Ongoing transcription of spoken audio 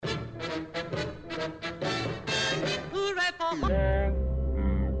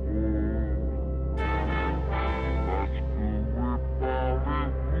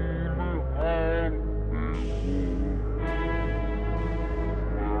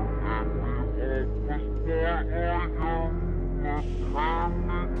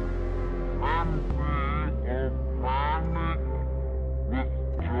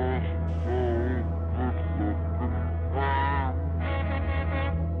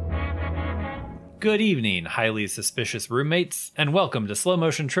Good evening, highly suspicious roommates, and welcome to Slow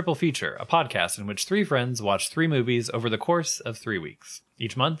Motion Triple Feature, a podcast in which three friends watch three movies over the course of 3 weeks.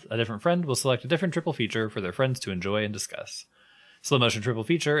 Each month, a different friend will select a different triple feature for their friends to enjoy and discuss. Slow Motion Triple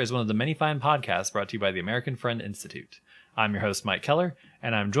Feature is one of the many fine podcasts brought to you by the American Friend Institute. I'm your host, Mike Keller,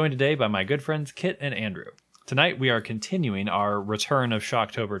 and I'm joined today by my good friends Kit and Andrew. Tonight, we are continuing our return of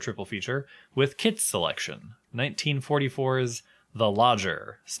Shocktober triple feature with Kit's selection, 1944's The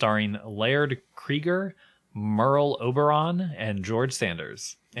Lodger, starring Laird Krieger, Merle Oberon, and George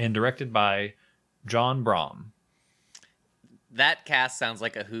Sanders, and directed by John Brom. That cast sounds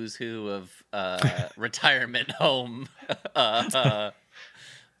like a who's who of retirement home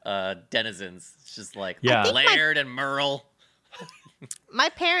denizens. It's just like Laird and Merle. My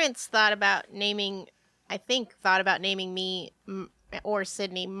parents thought about naming me or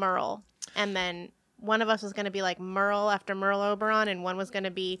Sydney Merle, and then one of us was going to be like Merle after Merle Oberon, and one was going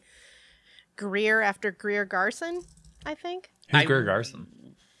to be Greer after Greer Garson, I think. Who's Greer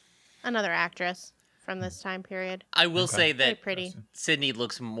Garson? Another actress from this time period. I will say that very pretty. Sydney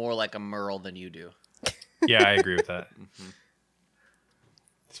looks more like a Merle than you do. Yeah, I agree with that.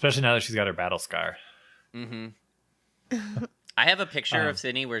 Especially now that she's got her battle scar. Mm-hmm. I have a picture of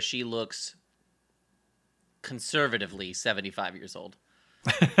Sydney where she looks conservatively 75 years old.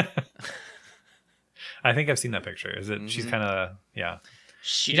 I think I've seen that picture. Is it? Mm-hmm. She's kind of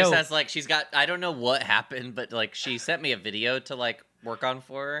She just has she's got, I don't know what happened, but she sent me a video to work on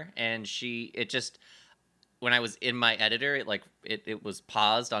for her, and when I was in my editor, it was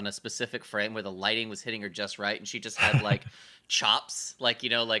paused on a specific frame where the lighting was hitting her just right, and she just had chops, what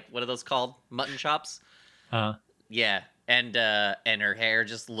are those called? Mutton chops. Yeah, and her hair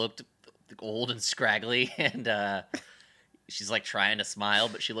just looked old and scraggly, and she's trying to smile,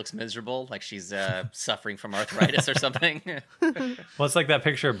 but she looks miserable, like she's suffering from arthritis or something. Well, it's like that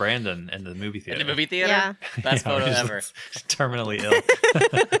picture of Brandon in the movie theater. In the movie theater? Yeah. Best photo ever. Terminally ill.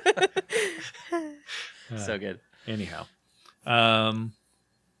 So good. Anyhow. I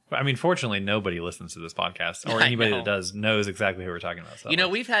mean, fortunately, nobody listens to this podcast, or anybody that does knows exactly who we're talking about. So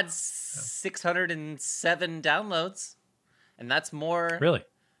we've had 607 downloads, and that's more. Really?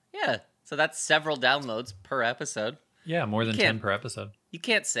 Yeah. So that's several downloads per episode. Yeah, more than 10 per episode. You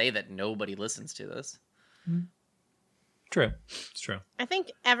can't say that nobody listens to this. True. It's true. I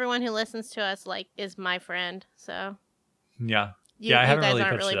think everyone who listens to us is my friend. So yeah, you I haven't guys really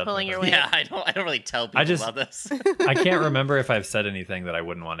aren't pitched really it up pulling there. your weight. Yeah, I don't really tell people about this. I can't remember if I've said anything that I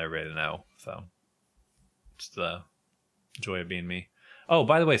wouldn't want everybody to know. So just the joy of being me. Oh,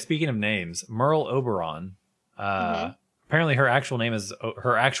 by the way, speaking of names, Merle Oberon. Apparently, her actual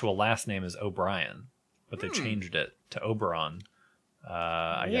last name is O'Brien, but they changed it to Oberon.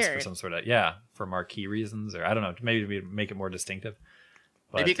 I guess for some sort of for marquee reasons, or I don't know, maybe to make it more distinctive.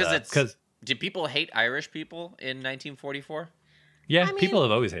 But, maybe because did people hate Irish people in 1944? Yeah, people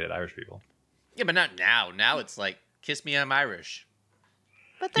have always hated Irish people. Yeah, but not now. Now it's kiss me, I'm Irish.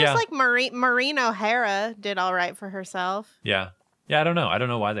 But there's Maureen O'Hara did all right for herself. Yeah. I don't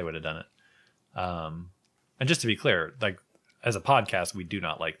know why they would have done it. And just to be clear, as a podcast, we do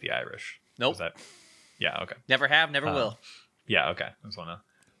not like the Irish. Nope. Yeah, okay. Never have, never will. Yeah, okay. I just want to.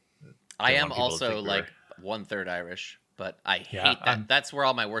 I am also 1/3 Irish, but I hate that. That's where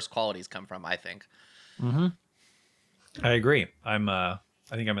all my worst qualities come from, I think. Mm-hmm. I agree. I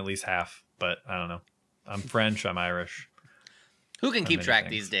think I'm at least half, but I don't know. I'm French. I'm Irish. Who can keep track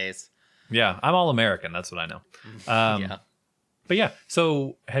these days? Yeah, I'm all American. That's what I know. Yeah. But yeah,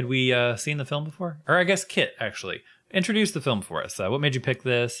 so had we seen the film before? Or I guess Kit, actually. Introduce the film for us. What made you pick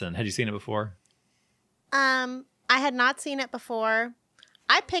this, and had you seen it before? I had not seen it before.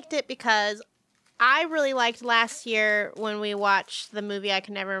 I picked it because I really liked last year when we watched the movie I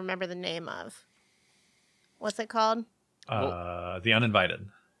can never remember the name of. What's it called? The Uninvited.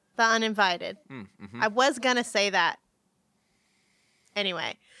 The Uninvited. Mm-hmm. I was going to say that.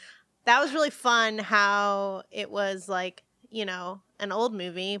 Anyway, that was really fun how it was an old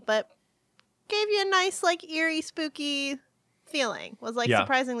movie, but gave you a nice, eerie, spooky feeling. Was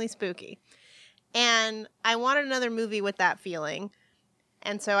surprisingly spooky. And I wanted another movie with that feeling.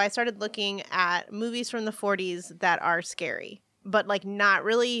 And so I started looking at movies from the 40s that are scary, but not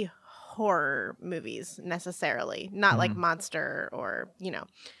really horror movies necessarily. Not like Monster or,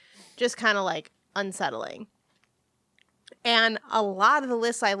 just kind of unsettling. And a lot of the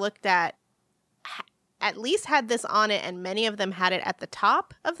lists I looked at least had this on it, and many of them had it at the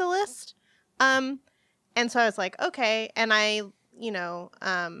top of the list. And so I was like, okay. And I,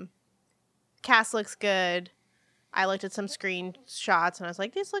 cast looks good. I looked at some screenshots and I was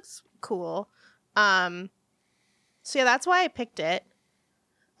like, this looks cool. So yeah, that's why I picked it.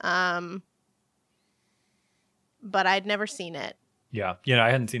 but I'd never seen it. Yeah. Yeah, I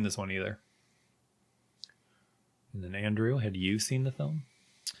hadn't seen this one either. And then Andrew, had you seen the film?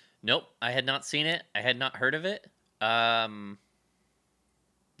 Nope, I had not seen it. I had not heard of it. Nope.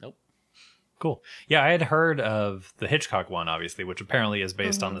 Cool. Yeah, I had heard of the Hitchcock one, obviously, which apparently is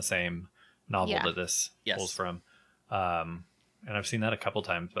based on the same novel that this pulls from. And I've seen that a couple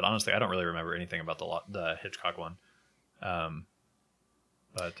times, but honestly, I don't really remember anything about the Hitchcock one.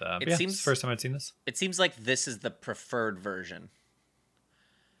 But it seems it's the first time I'd seen this. It seems like this is the preferred version.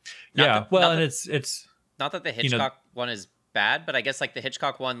 It's not that the Hitchcock one is bad, but I guess like the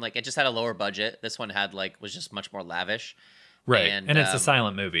Hitchcock one, like it just had a lower budget. This one was just much more lavish. Right. And it's a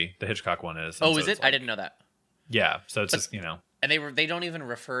silent movie. The Hitchcock one is. Oh, is it? Like, I didn't know that. Yeah. So it's just, And they don't even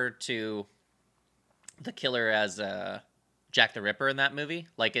refer to the killer as Jack the Ripper in that movie.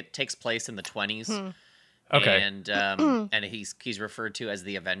 Like it takes place in the 20s. Okay. And he's referred to as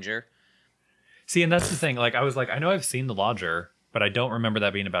the Avenger. See, and that's the thing. Like I was like, I know I've seen The Lodger, but I don't remember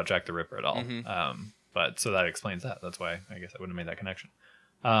that being about Jack the Ripper at all. But so that explains that. That's why I guess I wouldn't have made that connection.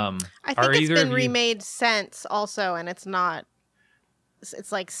 I think it's been remade since also, and it's not.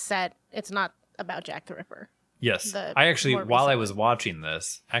 It's like set. It's not about Jack the Ripper. Yes, I actually, while I was watching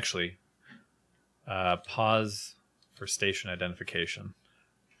this, pause for station identification.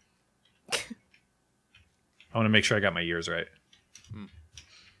 I want to make sure I got my years right.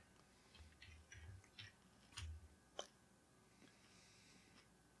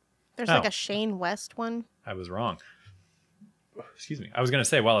 There's like a Shane West one. I was wrong. Excuse me. I was going to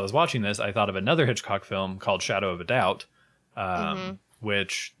say, while I was watching this, I thought of another Hitchcock film called Shadow of a Doubt,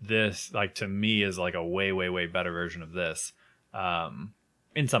 which this, like, to me is like a way, way, way better version of this.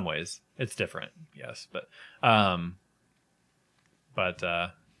 In some ways, it's different, yes, but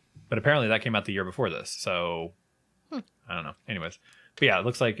apparently that came out the year before this, so I don't know. Anyways, but yeah, it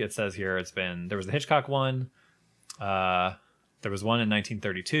looks like it says here there was the Hitchcock one. There was one in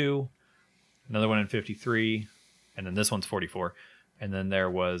 1932, another one in 53, and then this one's 44. And then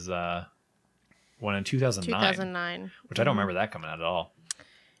there was one in 2009. Which I don't remember that coming out at all.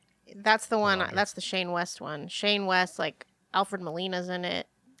 That's the one. That's the Shane West one. Shane West, like Alfred Molina's in it.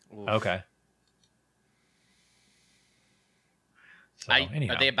 Oof. Okay. So,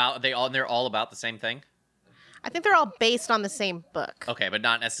 anyhow. They're all about the same thing? I think they're all based on the same book. Okay, but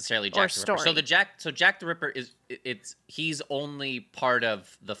not necessarily Jack the Ripper. So Jack the Ripper he's only part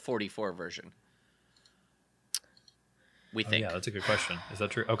of the 44 version. We think. Yeah, that's a good question. Is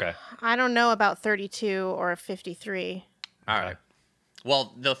that true? Okay. I don't know about 32 or 53. All right.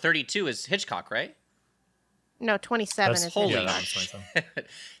 Well, the 32 is Hitchcock, right? No, 27 is Hitchcock. Yeah, that's 27.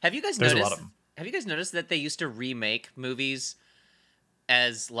 Have you guys There's noticed? A lot of them. Have you guys noticed that they used to remake movies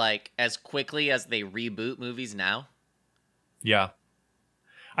as quickly as they reboot movies now? Yeah.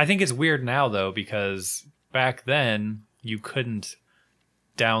 I think it's weird now though, because back then you couldn't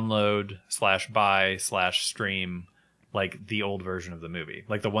download /buy/stream like the old version of the movie,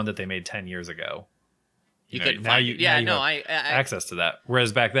 like the one that they made 10 years ago. You couldn't find it. Yeah, no, I access to that.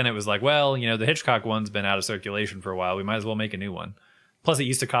 Whereas back then it was like, well, the Hitchcock one's been out of circulation for a while. We might as well make a new one. Plus it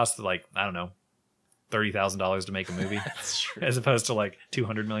used to cost like, I don't know, $30,000 to make a movie. That's true. As opposed to like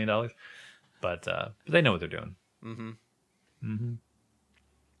 $200 million. But they know what they're doing.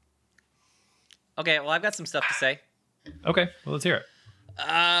 Okay, well, I've got some stuff to say. Okay, well, let's hear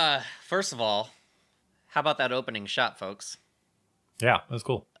it. First of all, how about that opening shot, folks? Yeah, that was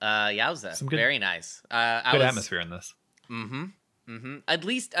cool. Yowza. Very nice. Good atmosphere in this. At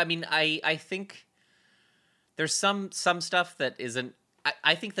least, I mean, I think there's some stuff that isn't.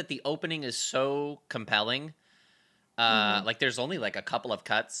 I think that the opening is so compelling. Like, there's only like a couple of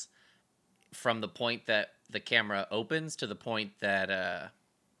cuts from the point that the camera opens to the point that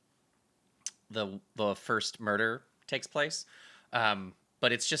the first murder takes place.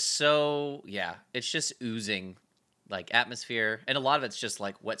 But it's just so, it's just oozing like atmosphere, and a lot of it's just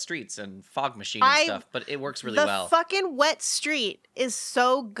like wet streets and fog machine and stuff, but it works really well. The fucking wet street is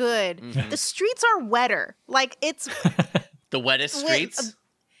so good. The streets are wetter. Like, it's the wettest streets.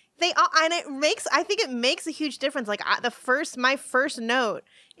 They are, and I think it makes a huge difference. Like, my first note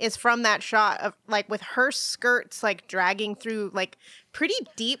is from that shot of like with her skirts like dragging through like pretty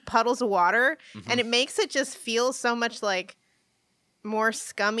deep puddles of water, and it makes it just feel so much like more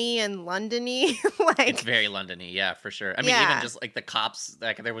scummy and London-y. Like, it's very London-y, yeah, for sure. I mean, even just like the cops,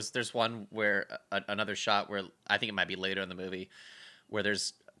 like there's one where another shot where I think it might be later in the movie where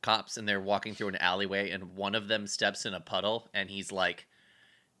there's cops and they're walking through an alleyway and one of them steps in a puddle and he's like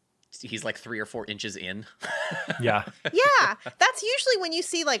 3 or 4 inches in. Yeah. Yeah, that's usually when you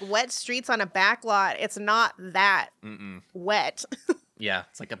see like wet streets on a back lot, it's not that wet. Yeah,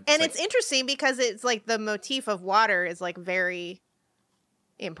 it's like it's interesting because it's like the motif of water is like very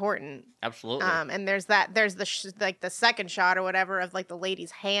important. Absolutely. And there's the like the second shot or whatever of like the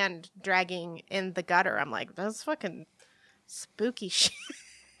lady's hand dragging in the gutter. I'm like, that's fucking spooky shit.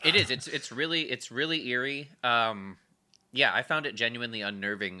 It is. It's really eerie. Yeah, I found it genuinely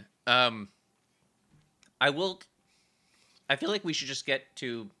unnerving. I feel like we should just get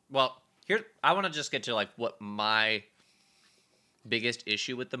to, I want to just get to like what my biggest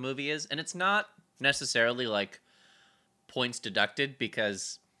issue with the movie is, and it's not necessarily like points deducted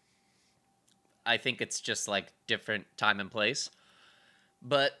because I think it's just like different time and place.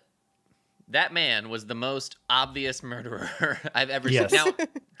 But that man was the most obvious murderer I've ever seen. Now,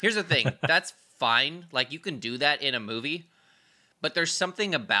 here's the thing. That's fine. Like, you can do that in a movie, but there's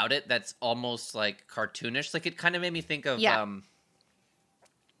something about it that's almost like cartoonish. Like, it kind of made me think of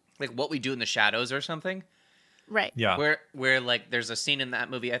like What We Do in the Shadows or something. Right. Yeah. Where like there's a scene in that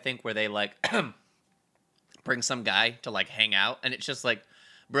movie, I think, where they like bring some guy to like hang out, and it's just like,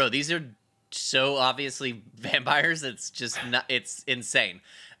 bro, these are so obviously vampires. It's just not. It's insane.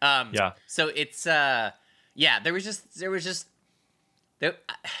 So it's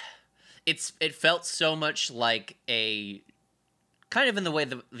it felt so much like a kind of in the way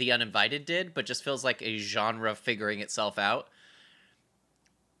the Uninvited did, but just feels like a genre figuring itself out.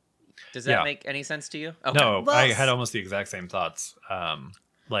 Does that make any sense to you? Okay. No, I had almost the exact same thoughts.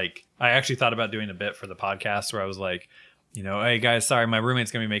 Like, I actually thought about doing a bit for the podcast where I was like, you know, hey guys, sorry, my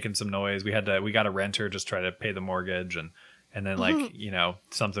roommate's gonna be making some noise. We got a renter, just try to pay the mortgage, and then like, you know,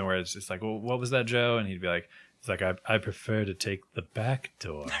 something where it's just like, well, what was that, Joe? And he'd be like, it's like, I prefer to take the back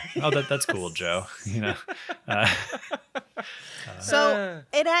door. Oh, that's cool, Joe. You know. So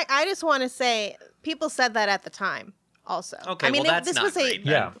I just want to say, people said that at the time. Also, okay. I mean, that's not great.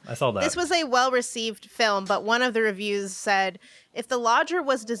 Yeah, I saw that. This was a well-received film, but one of the reviews said, if the lodger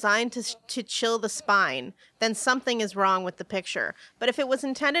was designed to chill the spine, then something is wrong with the picture. But if it was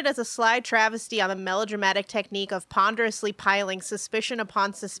intended as a sly travesty on the melodramatic technique of ponderously piling suspicion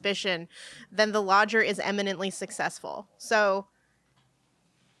upon suspicion, then the lodger is eminently successful. So,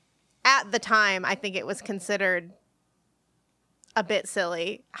 at the time, I think it was considered a bit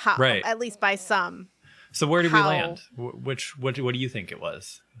silly, at least by some. So where did we land? What do you think it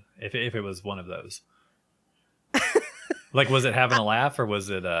was? If it was one of those, like, was it having a laugh or was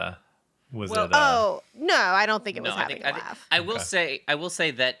it? Oh no, I don't think it was having a laugh. I will say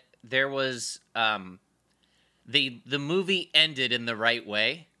that there was the movie ended in the right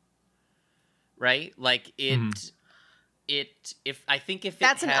way, right? Like that's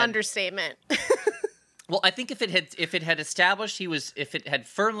an understatement. Well, I think if it had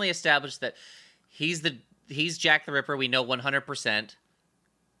firmly established that he's Jack the Ripper, we know 100%.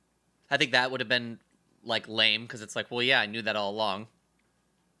 I think that would have been like lame because it's like, well, yeah, I knew that all along.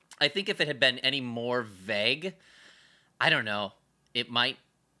 I think if it had been any more vague, I don't know, it might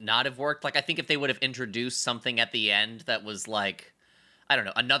not have worked. Like, I think if they would have introduced something at the end that was like, I don't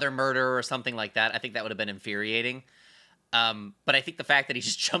know, another murder or something like that, I think that would have been infuriating. But I think the fact that he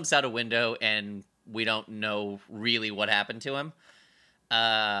just jumps out a window and we don't know really what happened to him,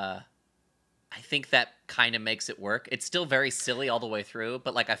 I think that kind of makes it work. It's still very silly all the way through,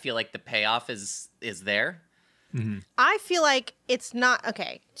 but like I feel like the payoff is there. Mm-hmm. I feel like it's not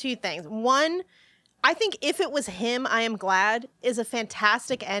okay. Two things. One, I think if it was him, I Am Glad is a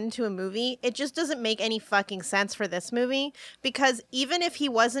fantastic end to a movie. It just doesn't make any fucking sense for this movie because even if he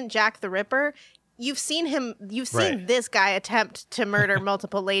wasn't Jack the Ripper, you've seen this guy attempt to murder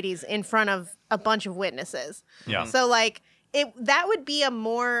multiple ladies in front of a bunch of witnesses. Yeah. So like that would be a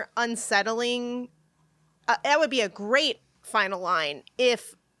more unsettling. That would be a great final line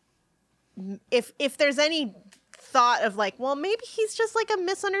if there's any thought of like, well, maybe he's just like a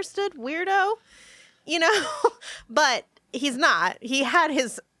misunderstood weirdo, you know. But he's not. He had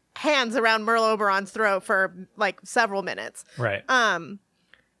his hands around Merle Oberon's throat for like several minutes. Right.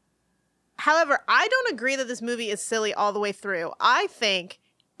 However, I don't agree that this movie is silly all the way through. I think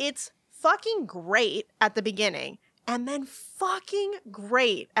it's fucking great at the beginning. And then fucking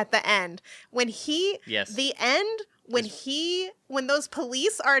great at the end. When those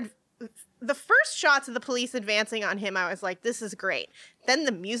police are, the first shots of the police advancing on him, I was like, this is great. Then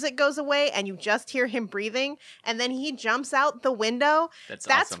the music goes away and you just hear him breathing. And then he jumps out the window. That's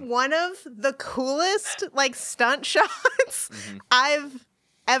awesome. One of the coolest like stunt shots I've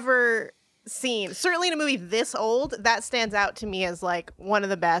ever seen. Certainly in a movie this old, that stands out to me as like one of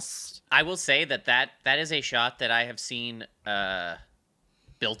the best. I will say that is a shot that I have seen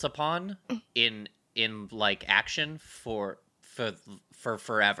built upon in like action for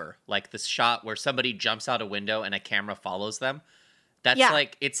forever. Like this shot where somebody jumps out a window and a camera follows them. That's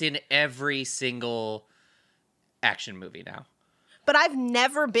like, it's in every single action movie now. But I've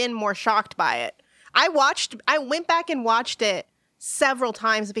never been more shocked by it. I went back and watched it several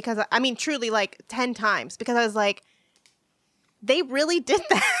times because, I mean, truly like 10 times, because I was like, they really did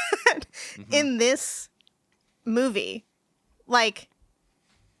that in this movie. Like,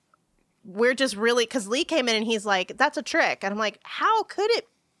 we're just really, because Lee came in and he's like, that's a trick. And I'm like, how could it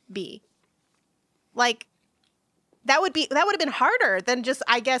be? Like, that would have been harder than just,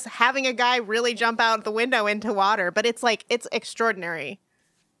 I guess, having a guy really jump out the window into water. But it's like, it's extraordinary.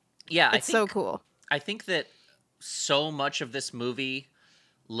 Yeah, it's so cool. I think that so much of this movie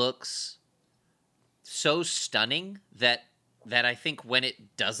looks so stunning that I think when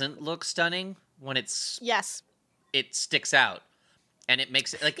it doesn't look stunning, when it's it sticks out, and it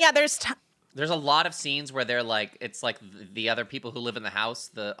makes it like there's a lot of scenes where they're like, it's like the other people who live in the house,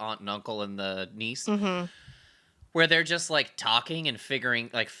 the aunt and uncle and the niece. Mm-hmm. Where they're just, like, talking and figuring...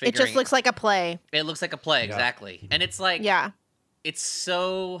 It just looks like a play. It looks like a play, exactly. And it's like... Yeah. It's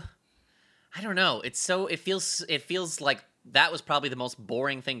so... I don't know. It feels like that was probably the most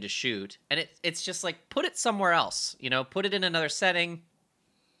boring thing to shoot. And it's just like, put it somewhere else. You know, put it in another setting.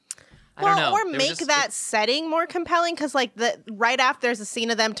 I don't know. Or make that setting more compelling. Because, like, right after there's a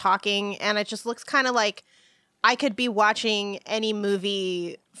scene of them talking, and it just looks kind of like... I could be watching any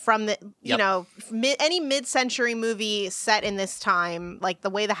movie from the, you know, any mid-century movie set in this time, like the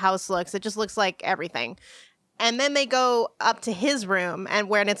way the house looks, it just looks like everything. And then they go up to his room, and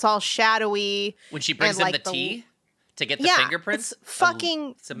when it's all shadowy. When she brings him the tea to get the fingerprints. It's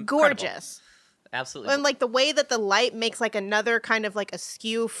fucking gorgeous. Absolutely. And like the way that the light makes like another kind of like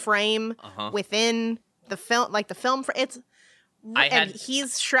askew frame within the film, like the film, and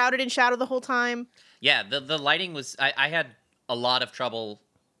he's shrouded in shadow the whole time. Yeah, the lighting was... I had a lot of trouble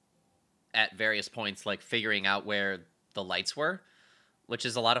at various points, like, figuring out where the lights were, which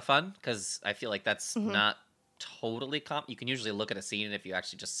is a lot of fun, because I feel like that's not totally... You can usually look at a scene, and if you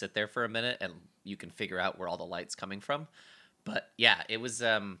actually just sit there for a minute, and you can figure out where all the light's coming from. But, yeah, it was...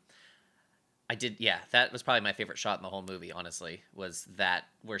 that was probably my favorite shot in the whole movie, honestly, was that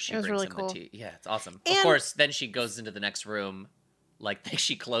where she brings really him cool. the tea. Yeah, it's awesome. And of course, then she goes into the next room... Like,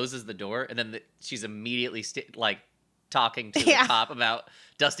 she closes the door, and then she's immediately, talking to the cop about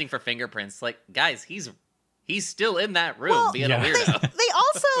dusting for fingerprints. Like, guys, he's still in that room being a weirdo. They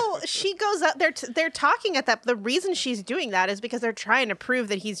also, she goes up, they're talking at that. The reason she's doing that is because they're trying to prove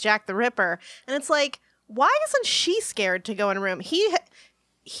that he's Jack the Ripper. And it's like, why isn't she scared to go in a room? He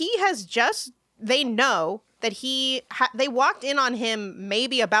has just, they know that they walked in on him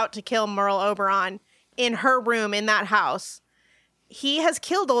maybe about to kill Merle Oberon in her room in that house. He has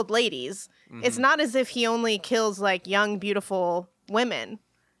killed old ladies. Mm-hmm. It's not as if he only kills, like, young, beautiful women.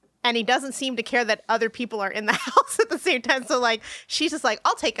 And he doesn't seem to care that other people are in the house at the same time. So, like, she's just like,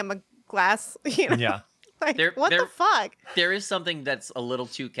 I'll take him a glass. You know? Yeah. Like, what the fuck? There is something that's a little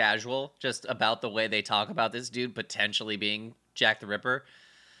too casual just about the way they talk about this dude potentially being Jack the Ripper.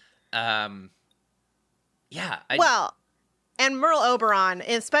 And Merle Oberon,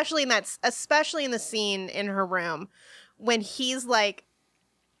 especially in the scene in her room, when he's like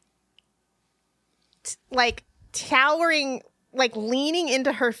towering, like leaning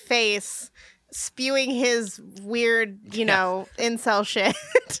into her face, spewing his weird, incel shit.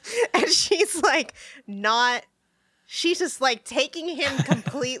 And she's like, she's just like taking him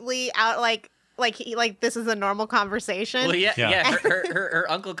completely out, like this is a normal conversation. Well, yeah. Her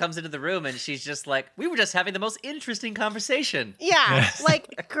uncle comes into the room and she's just like, we were just having the most interesting conversation. Yeah,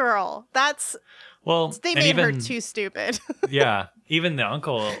 like, girl, that's... Well, they made her too stupid. Yeah, even the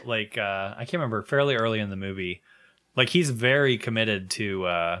uncle, like, I can't remember, fairly early in the movie, like, he's very committed to,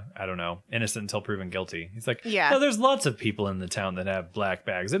 I don't know, innocent until proven guilty. He's like, no, there's lots of people in the town that have black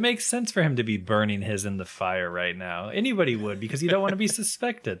bags. It makes sense for him to be burning his in the fire right now. Anybody would, because you don't want to be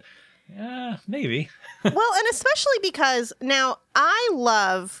suspected. Yeah, maybe. Well, and especially because now I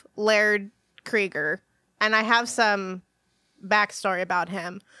love Laird Krieger, and I have some backstory about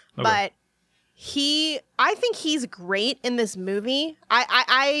him, but I think he's great in this movie.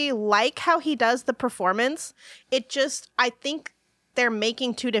 I like how he does the performance. I think they're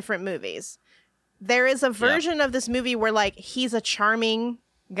making two different movies. There is a version of this movie where, like, he's a charming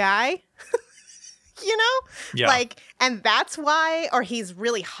guy. Like, and that's why, or he's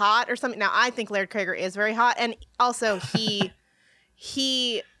really hot or something. Now, I think Laird Krieger is very hot, and also he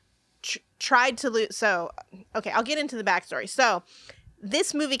tried to lose. So, okay, I'll get into the backstory. So,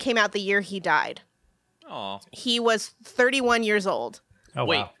 this movie came out the year he died. Oh, he was 31 years old. Oh,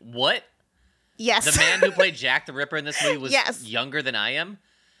 wait, wow. what? Yes, the man who played Jack the Ripper in this movie was younger than I am.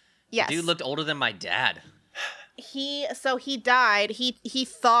 Yes, the dude looked older than my dad. he died. He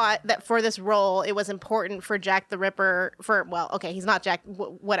thought that for this role it was important for Jack the Ripper he's not Jack,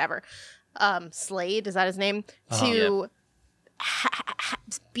 whatever. Slade, is that his name? To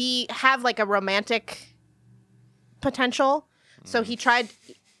have like a romantic potential. So he tried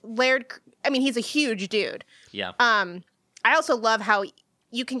he's a huge dude. Yeah. I also love how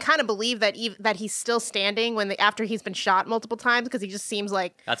you can kind of believe that he's still standing after he's been shot multiple times, because he just seems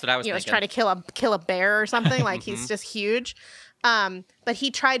like that's what I was thinking. He's trying to kill a bear or something. Like he's just huge. But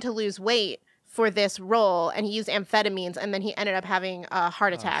he tried to lose weight for this role, and he used amphetamines, and then he ended up having a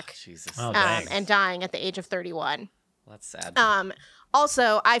heart attack. Jesus. And dying at the age of 31. Well, that's sad.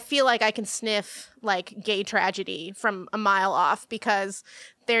 Also, I feel like I can sniff like gay tragedy from a mile off, because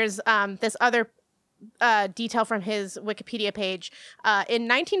there's this other detail from his Wikipedia page. In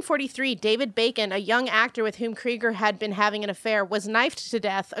 1943, David Bacon, a young actor with whom Krieger had been having an affair, was knifed to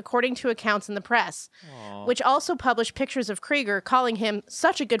death, according to accounts in the press, which also published pictures of Krieger, calling him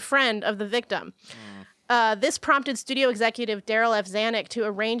such a good friend of the victim. This prompted studio executive Daryl F. Zanuck to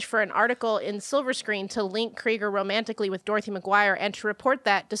arrange for an article in Silver Screen to link Krieger romantically with Dorothy McGuire, and to report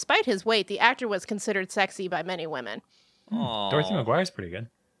that, despite his weight, the actor was considered sexy by many women. Dorothy McGuire's pretty good.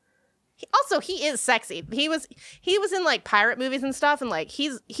 He is sexy. He was in like pirate movies and stuff, and like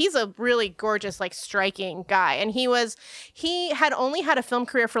he's a really gorgeous, like striking guy. And he had only had a film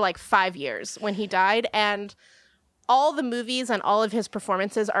career for like 5 years when he died, and all the movies and all of his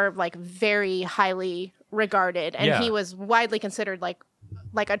performances are like very highly regarded, and he was widely considered like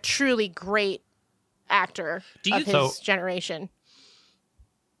a truly great actor of his generation.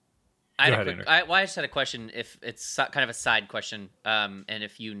 I just had a question, if it's kind of a side question, and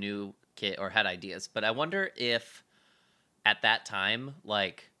if you knew Kit or had ideas, but I wonder if at that time,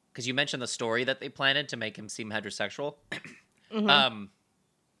 like, because you mentioned the story that they planted to make him seem heterosexual,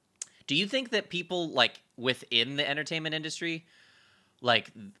 do you think that people like within the entertainment industry,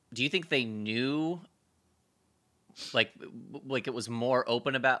 like, do you think they knew, like it was more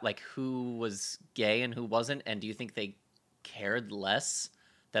open about like who was gay and who wasn't, and do you think they cared less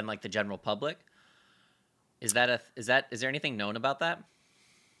than like the general public? Is there anything known about that?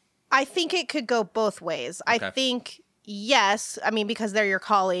 I think it could go both ways. Okay. I think, yes, I mean, because they're your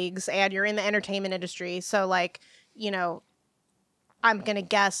colleagues and you're in the entertainment industry. So like, you know, I'm going to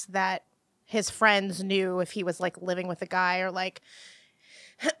guess that his friends knew if he was like living with a guy or like,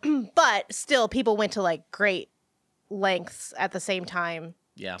 but still people went to like great lengths at the same time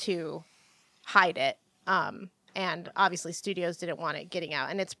to hide it. And obviously studios didn't want it getting out.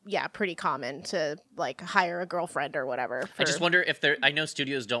 And it's, pretty common to like hire a girlfriend or whatever. I just wonder if I know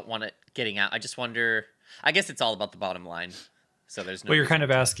studios don't want it getting out. I just wonder, I guess it's all about the bottom line. So there's no. Well, you're kind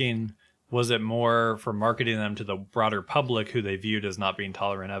of asking, was it more for marketing them to the broader public who they viewed as not being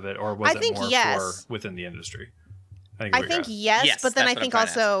tolerant of it? Or was it more for within the industry? I think yes, but then I think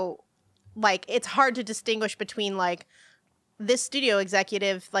also like it's hard to distinguish between like, this studio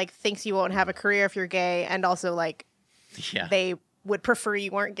executive like thinks you won't have a career if you're gay, and also like they would prefer you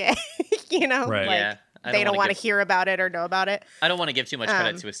weren't gay. You know, right? Like, they don't want to hear about it or know about it. I don't want to give too much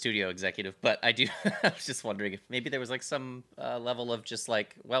credit to a studio executive, but I do. I was just wondering if maybe there was like some level of just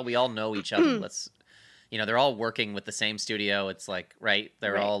like, well, we all know each other. Let's, you know, they're all working with the same studio. It's like, right?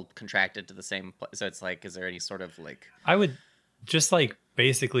 They're all contracted to the same place. So it's like, is there any sort of like? I would just like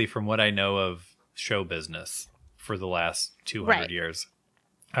basically from what I know of show business for the last 200 years,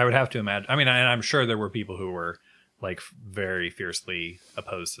 I would have to imagine. I mean, and I'm sure there were people who were like very fiercely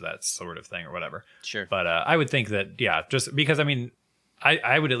opposed to that sort of thing or whatever. Sure. But I would think that, just because, I mean,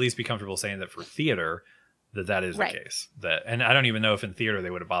 I would at least be comfortable saying that for theater, that is the case. And I don't even know if in theater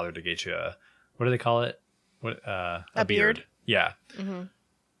they would have bothered to get you what do they call it? A beard. Yeah. Mm-hmm.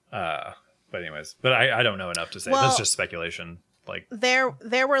 But anyways, I don't know enough to say. That's just speculation. Like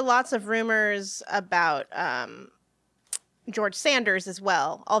there were lots of rumors about George Sanders as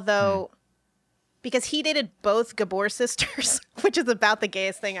well, although because he dated both Gabor sisters, which is about the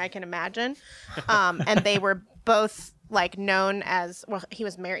gayest thing I can imagine, and they were both like known as, well, he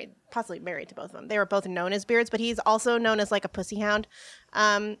was possibly married to both of them. They were both known as beards, but he's also known as like a pussy hound,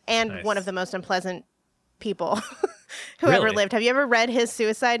 and one of the most unpleasant people who ever lived. Have you ever read his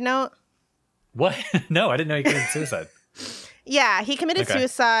suicide note? What? No, I didn't know he committed suicide. Yeah, he committed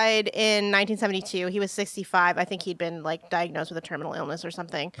suicide in 1972. He was 65. I think he'd been like diagnosed with a terminal illness or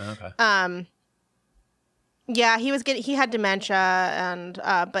something. Okay. Yeah, he had dementia, and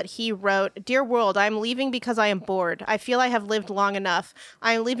but he wrote, "Dear world, I am leaving because I am bored. I feel I have lived long enough.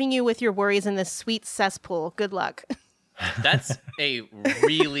 I am leaving you with your worries in this sweet cesspool. Good luck." That's a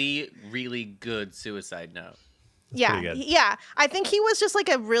really, really good suicide note. Yeah, I think he was just like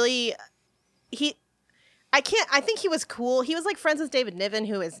a really I think he was cool. He was like friends with David Niven,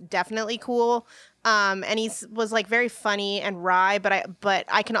 who is definitely cool. And was like very funny and wry, but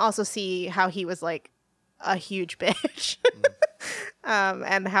I can also see how he was like a huge bitch.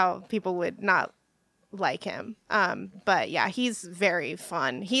 And how people would not like him. But yeah, he's very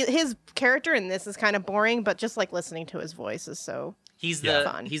fun. His character in this is kind of boring, but just like listening to his voice is so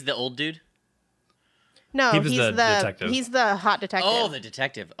fun. He's the old dude? No, he's the detective. He's the hot detective. Oh, the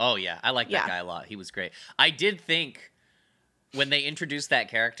detective. Oh, yeah. I like that guy a lot. He was great. I did think when they introduced that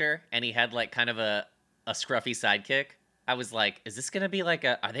character and he had like kind of a scruffy sidekick, I was like, is this going to be like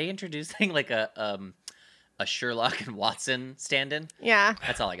are they introducing like a Sherlock and Watson stand-in? Yeah.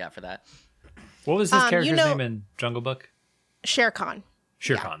 That's all I got for that. What was his character's name in Jungle Book? Shere Khan.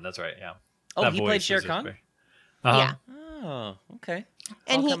 Shere Khan, that's right, yeah. Oh, that he played Shere Khan? Yeah. Oh, okay.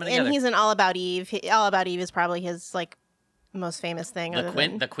 And he's in All About Eve. All About Eve is probably his like most famous thing.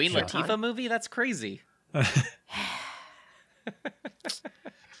 The Queen Latifah movie? That's crazy.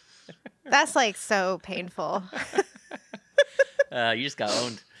 That's like so painful. You just got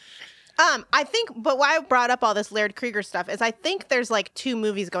owned. I think, but why I brought up all this Laird Krieger stuff is I think there's like two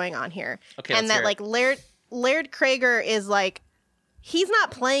movies going on here. Okay, and that like Laird Krieger is like, he's not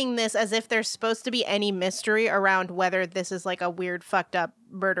playing this as if there's supposed to be any mystery around whether this is like a weird fucked up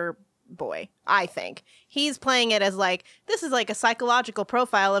murder boy. I think he's playing it as like, this is like a psychological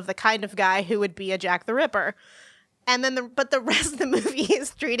profile of the kind of guy who would be a Jack the Ripper. And then but the rest of the movie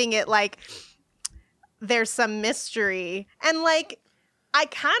is treating it like there's some mystery. And like, I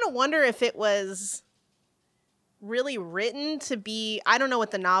kind of wonder if it was really written to be, I don't know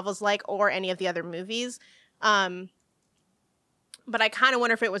what the novel's like or any of the other movies. But I kind of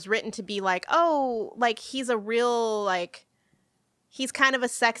wonder if it was written to be like, oh, like he's a real, like, he's kind of a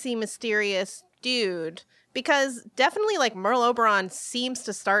sexy, mysterious dude. Because definitely like Merle Oberon seems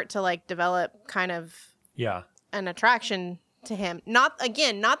to start to like develop kind of an attraction to him. Not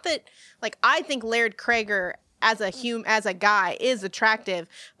that, like, I think Laird Krieger as a guy is attractive,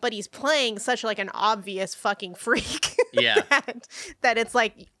 but he's playing such like an obvious fucking freak. Yeah. that it's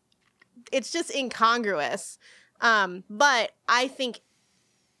like, it's just incongruous. But I think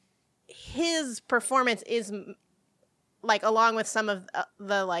his performance is like, along with some of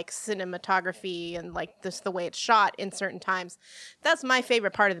the like cinematography and like this, the way it's shot in certain times, that's my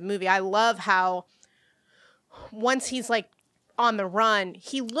favorite part of the movie. I love how once he's like on the run,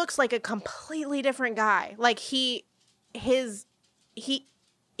 he looks like a completely different guy. Like his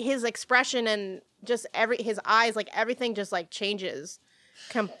expression and just his eyes, like everything just like changes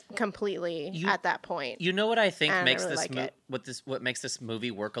completely at that point. You know what I think makes really what makes this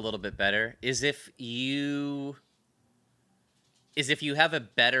movie work a little bit better is if you have a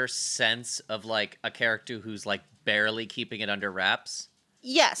better sense of like a character who's like barely keeping it under wraps.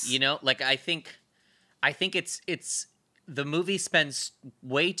 Yes. You know, like I think it's the movie spends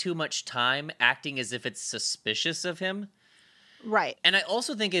way too much time acting as if it's suspicious of him. Right. And I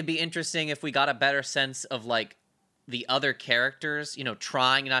also think it'd be interesting if we got a better sense of like the other characters, you know,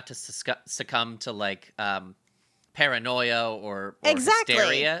 trying not to succumb to like paranoia or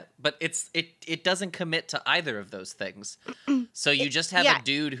hysteria, but it doesn't commit to either of those things. So you just have a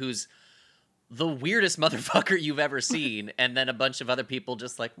dude who's the weirdest motherfucker you've ever seen, and then a bunch of other people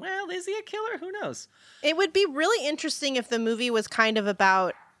just like, well, is he a killer? Who knows? It would be really interesting if the movie was kind of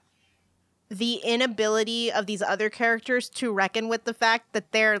about the inability of these other characters to reckon with the fact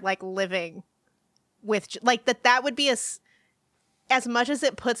that they're like living with, like, that would be as much as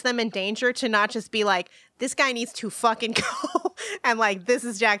it puts them in danger to not just be like, this guy needs to fucking go and like, this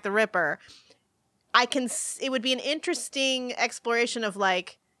is Jack the Ripper. It would be an interesting exploration of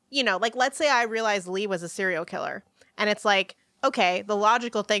like, you know, like, let's say I realized Lee was a serial killer, and it's like, okay, the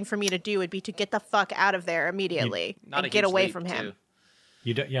logical thing for me to do would be to get the fuck out of there immediately and get away from him.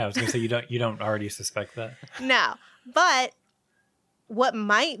 You don't. Yeah, I was gonna say you don't already suspect that. No, but what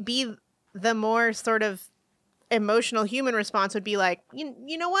might be the more sort of emotional human response would be like,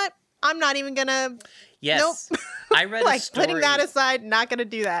 you know what? I'm not even gonna. Yes, nope. I read like a story, putting that aside. Not gonna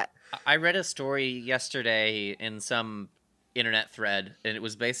do that. I read a story yesterday in some internet thread, and it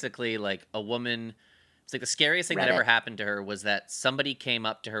was basically like a woman. It's like the scariest thing that ever happened to her was that somebody came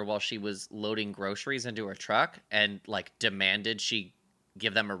up to her while she was loading groceries into her truck and like demanded she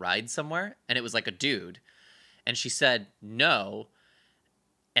give them a ride somewhere, and it was like a dude, and she said no,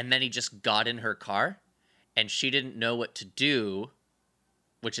 and then he just got in her car, and she didn't know what to do,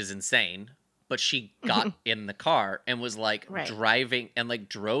 which is insane, but she got in the car and was like driving and like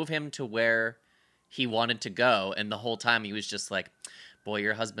drove him to where he wanted to go, and the whole time he was just like, boy,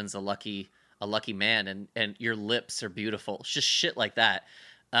 your husband's a lucky man, and your lips are beautiful. It's just shit like that.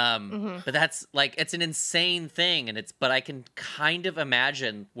 But that's like, it's an insane thing, and but I can kind of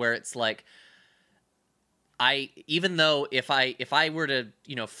imagine where it's like, even though if I were to,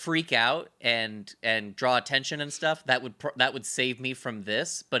 you know, freak out and draw attention and stuff, that would save me from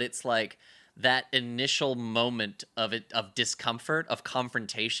this. But it's like that initial moment of discomfort, of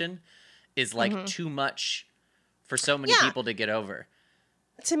confrontation, is like too much for so many people to get over.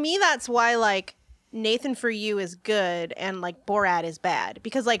 To me, that's why like Nathan For You is good and like Borat is bad,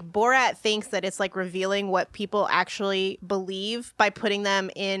 because like Borat thinks that it's like revealing what people actually believe by putting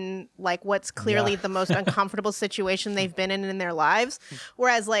them in like what's clearly the most uncomfortable situation they've been in their lives,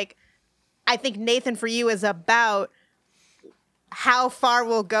 whereas like I think Nathan For You is about how far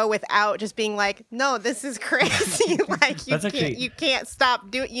we'll go without just being like, no, this is crazy. Like you can't stop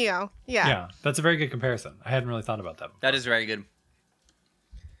doing, you know. Yeah, that's a very good comparison. I hadn't really thought about that before. That is very good.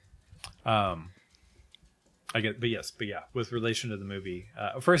 I get, but yeah, with relation to the movie,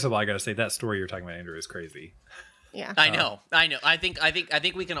 first of all, I got to say that story you're talking about, Andrew, is crazy. Yeah, I know. I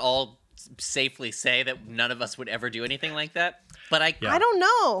think we can all safely say that none of us would ever do anything like that. But I don't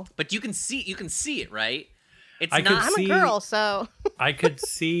know. But you can see it, right? It's I'm a girl, so I could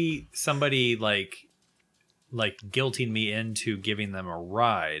see somebody like guilting me into giving them a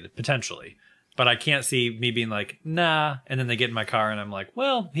ride potentially. But I can't see me being like, nah, and then they get in my car and I'm like,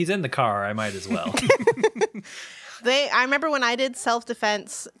 well, he's in the car, I might as well. I remember when I did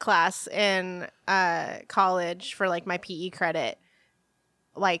self-defense class in college for like my PE credit,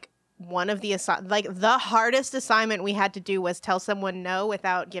 like one of the the hardest assignment we had to do was tell someone no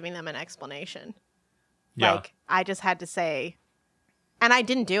without giving them an explanation. Yeah. Like I just had to say, and I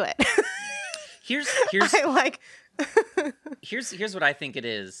didn't do it. Here's what I think it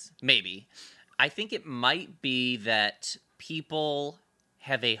is. Maybe I think it might be that people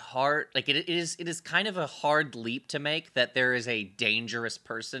have a hard, like it is kind of a hard leap to make that there is a dangerous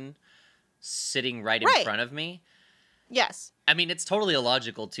person sitting right in front of me. Yes. I mean, it's totally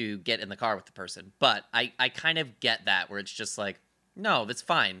illogical to get in the car with the person, but I kind of get that, where it's just like, no, that's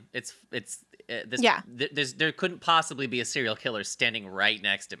fine. There couldn't possibly be a serial killer standing right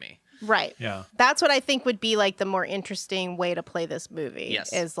next to me. Right. Yeah. That's what I think would be like the more interesting way to play this movie.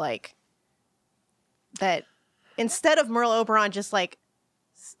 Yes. Is like that instead of Merle Oberon just like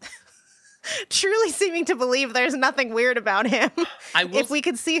truly seeming to believe there's nothing weird about him. If we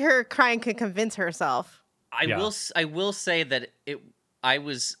could see her crying, could convince herself. I will say that I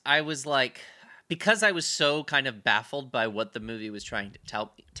was like, because I was so kind of baffled by what the movie was trying to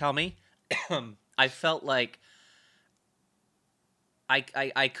tell me, I felt like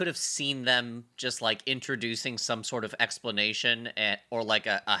I could have seen them just like introducing some sort of explanation or like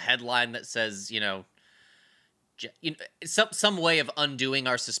a headline that says, some way of undoing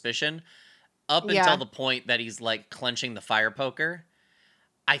our suspicion up until the point that he's like clenching the fire poker.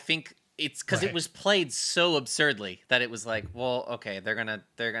 I think it's because it was played so absurdly that it was like, well, okay, they're gonna,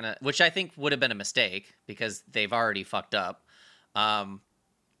 which I think would have been a mistake because they've already fucked up. But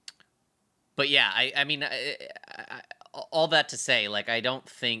yeah, I mean, all that to say, like, I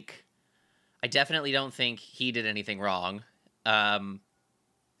definitely don't think he did anything wrong. And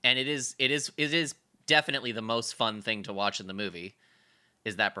it is definitely the most fun thing to watch in the movie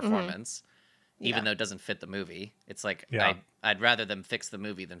is that performance, even though it doesn't fit the movie. It's like, I'd rather them fix the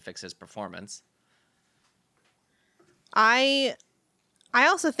movie than fix his performance. I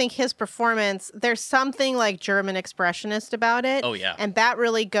also think his performance, there's something like German expressionist about it. Oh, yeah. And that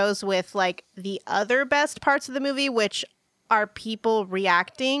really goes with like the other best parts of the movie, which are people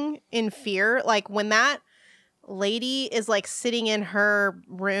reacting in fear. Like when that lady is like sitting in her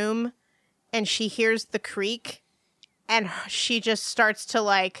room and she hears the creak and she just starts to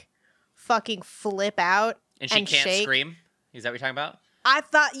like fucking flip out and she can't shake. Scream. Is that what you're talking about? I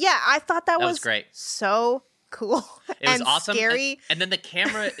thought that was great. So cool. It was awesome. Scary. And then the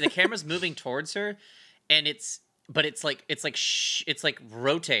camera's moving towards her, and it's like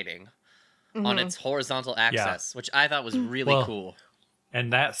rotating on its horizontal axis, which I thought was really cool.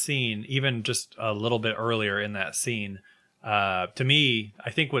 And that scene, even just a little bit earlier in that scene, to me, I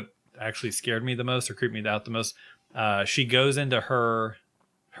think what actually scared me the most or creeped me out the most, she goes into her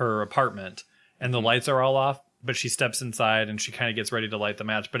apartment and the lights are all off, but she steps inside and she kind of gets ready to light the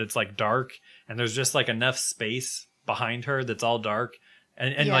match, but it's like dark and there's just like enough space behind her that's all dark.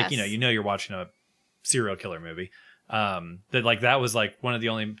 And yes. like, you're watching a serial killer movie. That like, that was like one of the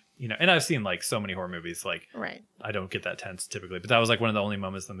only, and I've seen like so many horror movies, like, right. I don't get that tense typically, but that was like one of the only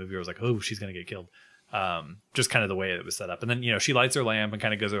moments in the movie where I was like, oh, she's going to get killed. Just kind of the way it was set up. And then, she lights her lamp and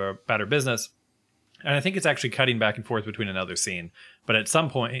kind of goes about her business. And I think it's actually cutting back and forth between another scene. But at some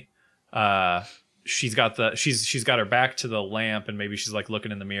point, she's got her back to the lamp, and maybe she's like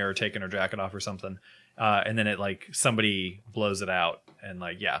looking in the mirror, taking her jacket off or something, and then it like somebody blows it out, and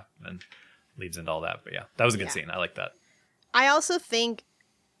like and leads into all that. But yeah, that was a good scene. I like that. I also think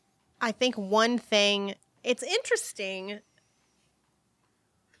one thing, it's interesting.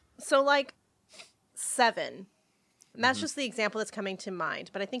 So like Seven, and that's just the example that's coming to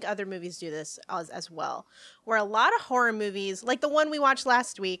mind, but I think other movies do this as well, where a lot of horror movies, like the one we watched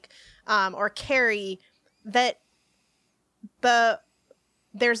last week, or Carrie, that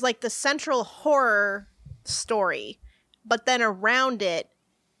there's like the central horror story, but then around it,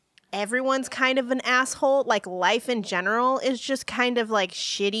 everyone's kind of an asshole. Like life in general is just kind of like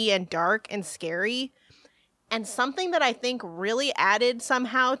shitty and dark and scary. And something that I think really added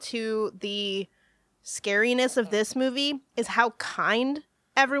somehow to the scariness of this movie is how kind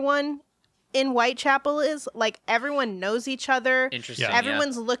everyone in Whitechapel is. Like everyone knows each other. Interesting.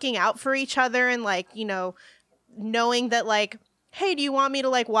 Everyone's looking out for each other, and like, knowing that like, hey, do you want me to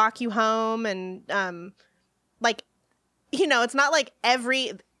like walk you home? And like, it's not like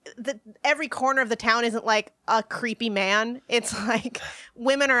every corner of the town isn't like a creepy man. It's like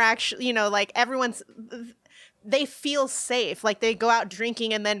women are actually, like they feel safe. Like they go out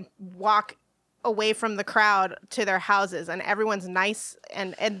drinking and then walk away from the crowd to their houses, and everyone's nice.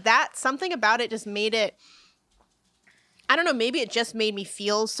 And that, something about it just made it, I don't know, maybe it just made me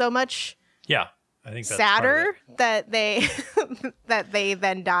feel so much I think that's sadder that they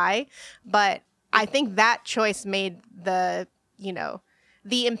then die. But I think that choice made the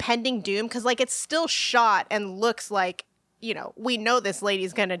impending doom, because like it's still shot and looks like, we know this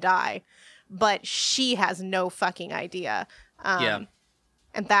lady's gonna die, but she has no fucking idea. And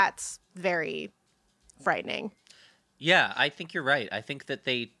that's very frightening. Yeah, I think you're right. I think that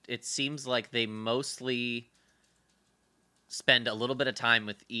it seems like they mostly spend a little bit of time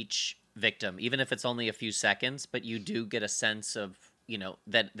with each victim, even if it's only a few seconds, but you do get a sense of,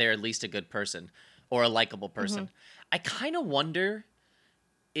 that they're at least a good person or a likable person. I kind of wonder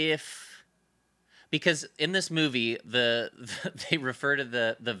because in this movie, they refer to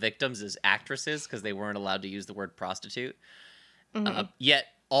the victims as actresses because they weren't allowed to use the word prostitute. Yet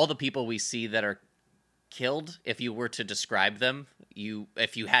all the people we see that are killed, if you were to describe them,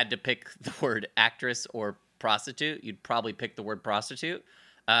 if you had to pick the word actress or prostitute, you'd probably pick the word prostitute,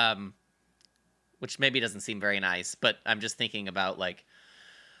 which maybe doesn't seem very nice. But I'm just thinking about like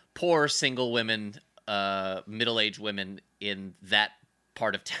poor single women, middle-aged women in that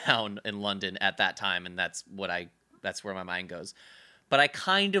part of town in London at that time, and that's where my mind goes. But I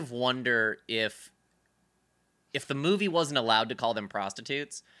kind of wonder if the movie wasn't allowed to call them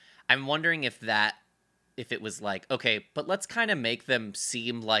prostitutes, I'm wondering if it was like, okay, but let's kind of make them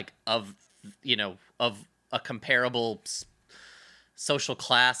seem like of a comparable social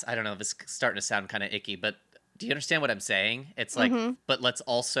class. I don't know, this is starting to sound kind of icky, but do you understand what I'm saying? It's like, but let's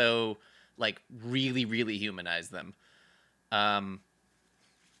also like really, really humanize them. Am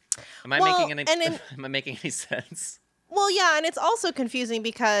I making any sense? Well, yeah, and it's also confusing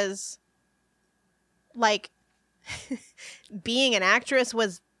because, like, being an actress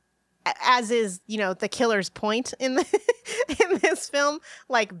was, as is, the killer's point in this film,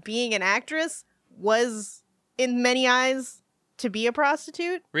 like, being an actress was, in many eyes, to be a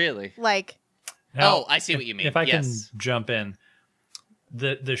prostitute. Really? Like... Now, I see what you mean. If I can jump in,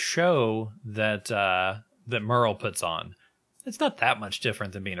 the show that Merle puts on, it's not that much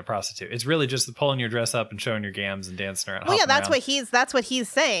different than being a prostitute. It's really just pulling your dress up and showing your gams and dancing around. Well, yeah, that's what he's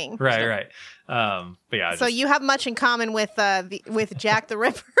saying. Right. But yeah. So you have much in common with Jack the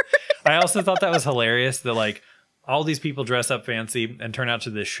Ripper. I also thought that was hilarious that like all these people dress up fancy and turn out to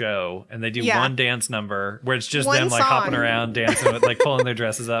this show, and they do one dance number where it's just them like hopping around, dancing with like pulling their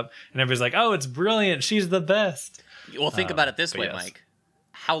dresses up, and everybody's like, "Oh, it's brilliant! She's the best." Well, think about it this way, Mike.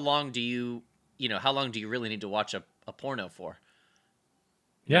 How long do you really need to watch a porno for?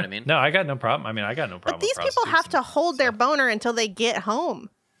 You know what I mean? No, I got no problem. I got no problem. But these people have to hold their boner until they get home.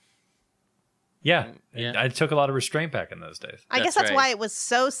 Yeah. I took a lot of restraint back in those days. I guess that's why it was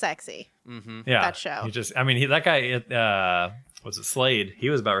so sexy. Mm-hmm. Yeah, that show. That guy, was it Slade? He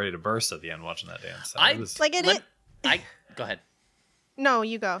was about ready to burst at the end watching that dance. Go ahead. No,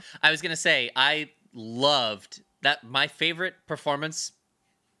 you go. I was gonna say I loved that. My favorite performance,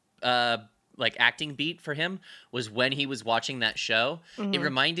 like acting beat for him was when he was watching that show. Mm-hmm. It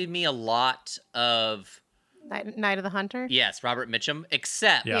reminded me a lot of Night of the Hunter. Yes, Robert Mitchum,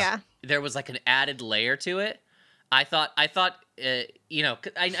 except there was like an added layer to it. I thought, I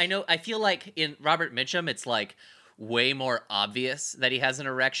know, I feel like in Robert Mitchum, it's like way more obvious that he has an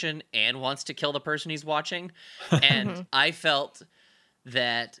erection and wants to kill the person he's watching. And I felt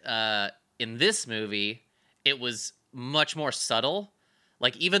that in this movie, it was much more subtle.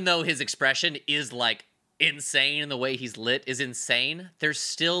 Like, even though his expression is like insane and the way he's lit is insane, there's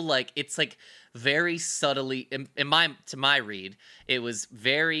still like, it's like very subtly to my read, it was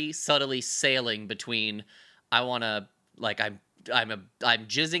very subtly sailing between I want to, like, I'm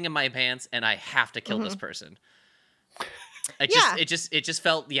jizzing in my pants and I have to kill this person. It just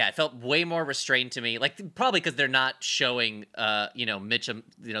felt, it felt way more restrained to me. Like, probably because they're not showing, Mitchum,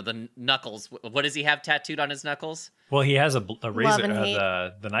 the knuckles. What does he have tattooed on his knuckles? Well, he has a razor,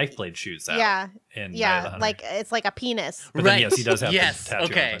 the knife blade shoots out. Yeah, in like it's like a penis. But then, yes, he does have the tattoo on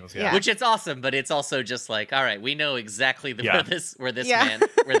his knuckles. Yeah. Which it's awesome, but it's also just like, all right, we know exactly where this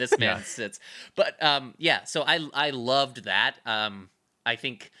man sits. But so I loved that. I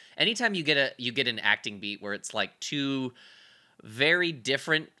think anytime you get an acting beat where it's like two very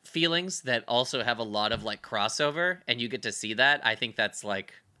different feelings that also have a lot of like crossover, and you get to see that, I think that's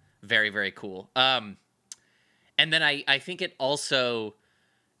like very, very cool. And then I think it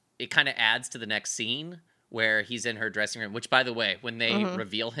kind of adds to the next scene where he's in her dressing room, which, by the way, when they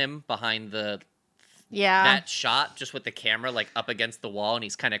reveal him behind that shot, just with the camera like up against the wall and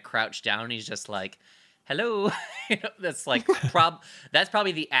he's kind of crouched down, and he's just like, hello. That's like that's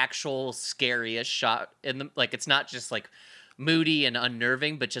probably the actual scariest shot in the, like, it's not just like moody and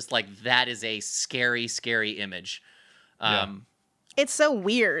unnerving, but just like that is a scary, scary image. It's so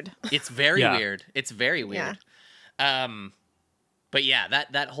weird. It's very weird. It's very weird. But yeah,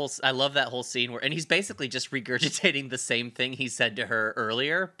 that whole, I love that whole scene and he's basically just regurgitating the same thing he said to her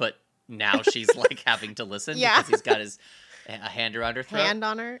earlier, but now she's like having to listen because he's got a hand around her throat. Hand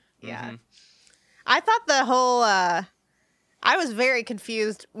on her. Yeah. Mm-hmm. I thought the whole, I was very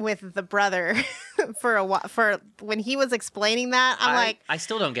confused with the brother for when he was explaining that. I'm like, I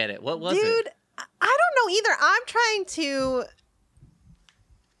still don't get it. What was it? Dude, I don't know either. I'm trying to,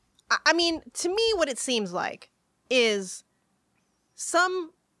 I mean, to me, what it seems like is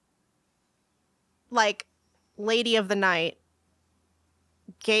some like lady of the night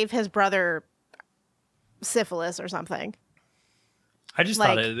gave his brother syphilis or something. I just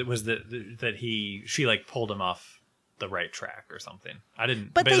thought it was that she like pulled him off the right track or something. I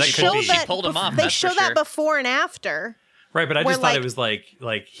didn't. But they show that she pulled him off. They show that before and after. Right, but I just thought it was like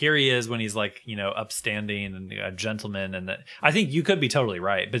here he is when he's like, upstanding and a gentleman, and that I think you could be totally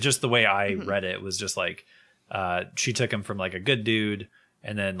right, but just the way I read it was just like she took him from like a good dude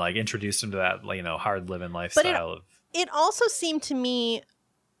and then like introduced him to that hard living lifestyle. But it also seemed to me,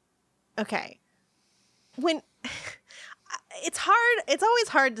 okay, when. It's hard. It's always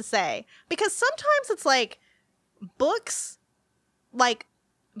hard to say because sometimes it's like books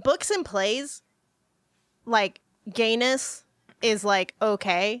and plays, like gayness is like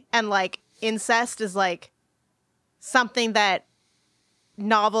okay, and like incest is like something that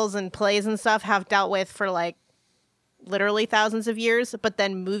novels and plays and stuff have dealt with for like literally thousands of years, but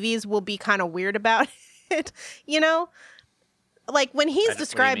then movies will be kind of weird about it, like when he's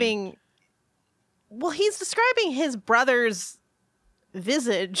describing. Well, he's describing his brother's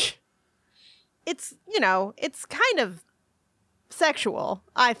visage. It's, it's kind of sexual,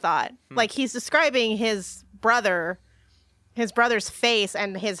 I thought. Like, he's describing his brother's face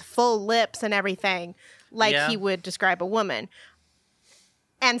and his full lips and everything like he would describe a woman.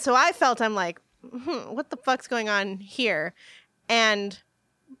 And so I felt, I'm like, what the fuck's going on here? And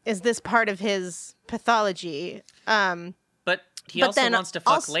is this part of his pathology? But he also wants to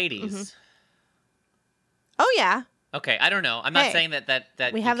fuck ladies. Oh yeah. Okay, I don't know. I'm not saying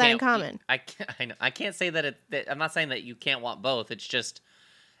that we have that in common. I can't say that I'm not saying that you can't want both. It's just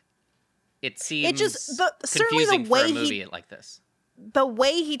it seems confusing for a movie like this. The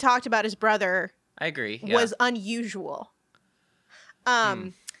way he talked about his brother, I agree, was unusual.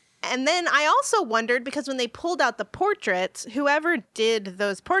 And then I also wondered because when they pulled out the portraits, whoever did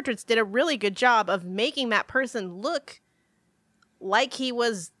those portraits did a really good job of making that person look like he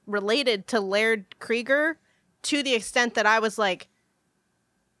was related to Laird Krieger. To the extent that I was like,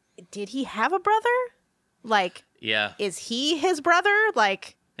 did he have a brother? Like, is he his brother?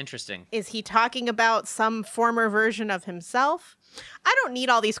 Like, interesting. Is he talking about some former version of himself? I don't need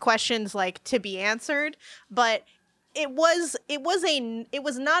all these questions like to be answered, but it was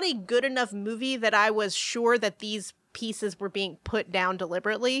not a good enough movie that I was sure that these pieces were being put down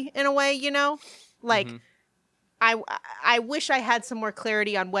deliberately in a way, like I wish I had some more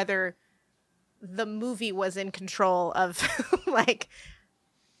clarity on whether the movie was in control of like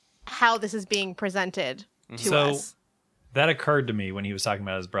how this is being presented to us. That occurred to me when he was talking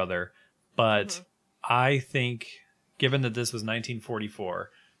about his brother, but I think given that this was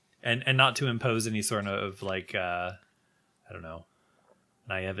 1944 and not to impose any sort of like I don't know,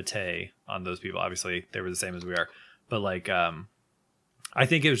 naivete on those people. Obviously, they were the same as we are, but like, I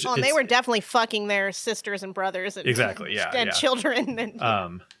think it was. Oh, and they were definitely fucking their sisters and brothers and exactly, yeah, and children.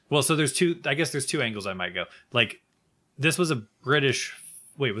 And well, so there's two. I guess there's two angles I might go. Like, this was a British.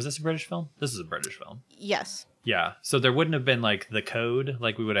 Wait, was this a British film? This is a British film. Yes. Yeah, so there wouldn't have been like the code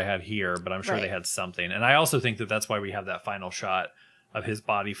like we would have had here, but I'm sure they had something. And I also think that that's why we have that final shot of his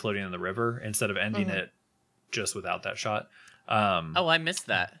body floating in the river instead of ending it just without that shot. Oh, I missed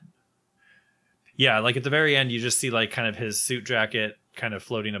that. Yeah, like at the very end, you just see like kind of his suit jacket kind of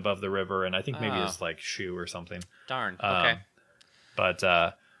floating above the river, and I think maybe his like shoe or something. Darn. Okay. But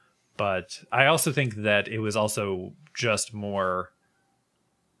I also think that it was also just more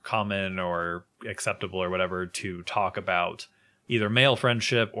common or acceptable or whatever to talk about either male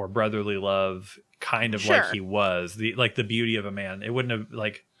friendship or brotherly love, kind of like he was the beauty of a man. It wouldn't have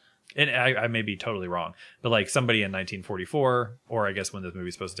like, and I may be totally wrong, but like somebody in 1944, or I guess when this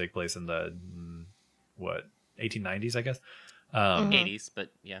movie's supposed to take place in the 1890s, I guess 80s,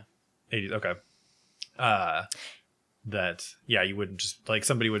 but yeah, 80s. Okay. That you wouldn't just like,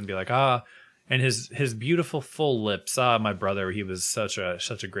 somebody wouldn't be like, and his beautiful full lips. My brother, he was such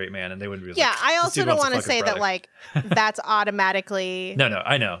a great man, and they wouldn't be. Yeah, like, I also don't want to say that like that's automatically. No,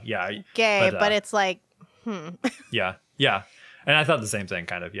 I know. Yeah, gay, but it's like, Yeah, and I thought the same thing,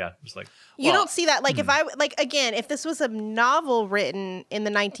 kind of. Yeah, just like you don't see that. Like if I like again, if this was a novel written in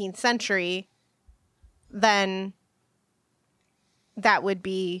the 19th century, then that would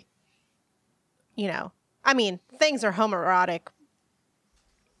be, I mean, things are homoerotic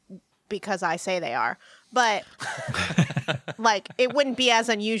because I say they are, but like it wouldn't be as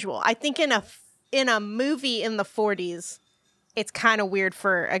unusual. I think in a movie in the 40s, it's kind of weird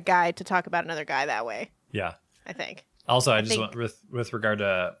for a guy to talk about another guy that way. Yeah, I think. Also, I just want with regard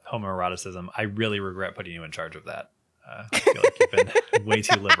to homoeroticism, I really regret putting you in charge of that. I feel like you've been way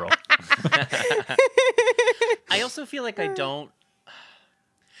too liberal. I also feel like I don't.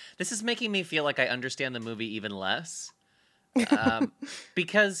 This is making me feel like I understand the movie even less,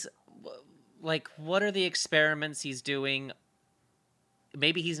 because. Like, what are the experiments he's doing?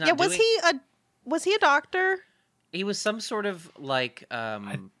 Maybe he's not. Yeah, was he a doctor? He was some sort of like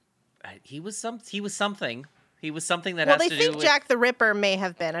he was something. He was something that has to do with... Well, they think Jack the Ripper may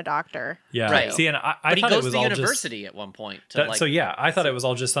have been a doctor. Yeah, right. See, and I but he thought goes it was to all university just, at one point. So yeah, I thought it was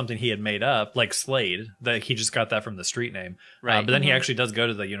all just something he had made up, like Slade, that he just got that from the street name. Right. But then he actually does go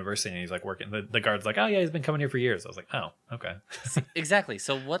to the university, and he's like working. The guard's like, oh yeah, he's been coming here for years. I was like, oh, okay. Exactly.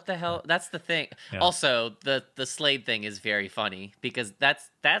 So what the hell? That's the thing. Yeah. Also, the Slade thing is very funny because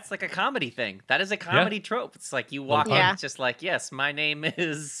that's like a comedy thing. That is a comedy trope. It's like you walk in, it's just like, yes, my name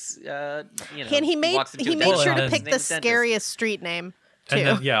is, And he made sure to pick the scariest street name too.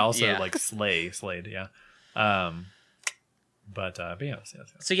 And then, also like Slade, yeah. But yes.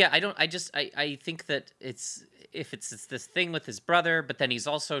 So yeah, I think that it's this thing with his brother, but then he's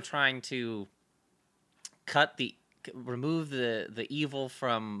also trying to remove the evil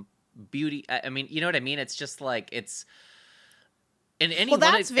from beauty. I mean, you know what I mean? It's just like it's.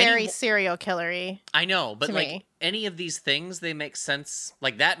 That's very serial killery. I know, but like me. Any of these things, they make sense.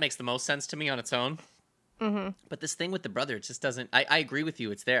 Like that makes the most sense to me on its own. Mm-hmm. But this thing with the brother, it just doesn't. I agree with you.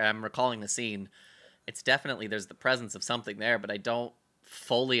 It's there. I'm recalling the scene. It's definitely there's the presence of something there, but I don't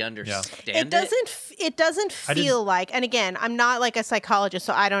fully understand it. It doesn't feel like. And again, I'm not like a psychologist,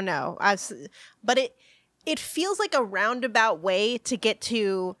 so I don't know. But it feels like a roundabout way to get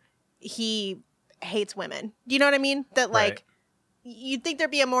to he hates women. Do you know what I mean? That like. Right. You'd think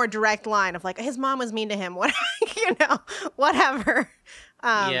there'd be a more direct line of like his mom was mean to him, whatever.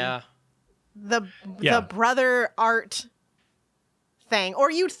 The brother art thing,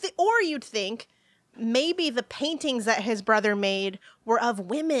 or you'd think maybe the paintings that his brother made were of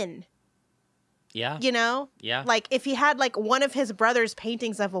women. Yeah, yeah. Like if he had like one of his brother's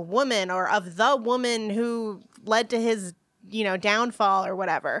paintings of a woman or of the woman who led to his downfall or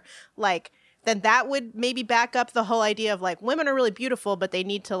whatever, like. Then that would maybe back up the whole idea of like women are really beautiful, but they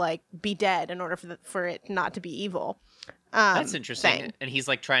need to like be dead in order for it not to be evil. That's interesting. And he's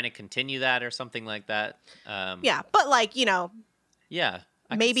like trying to continue that or something like that. Yeah, but like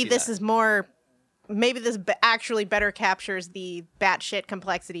maybe this is more. Maybe this actually better captures the batshit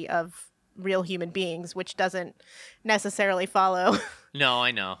complexity of real human beings, which doesn't necessarily follow. No, I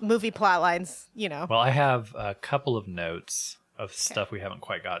know movie plot lines. Well, I have a couple of notes of stuff we haven't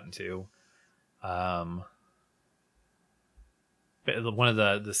quite gotten to. One of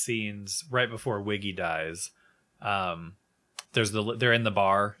the scenes right before Wiggy dies, they're in the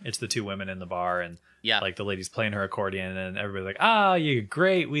bar. It's the two women in the bar, and Yeah. Like the lady's playing her accordion and everybody's like, ah, you're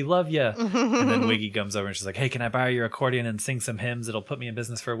great. We love you. And then Wiggy comes over and she's like, hey, can I borrow your accordion and sing some hymns? It'll put me in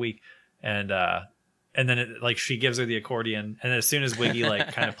business for a week. And then it, like she gives her the accordion. And as soon as Wiggy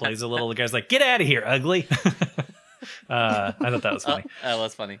like kind of plays a little, the guy's like, get out of here, ugly. I thought that was funny. That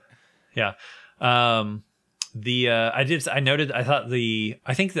was funny. Yeah. I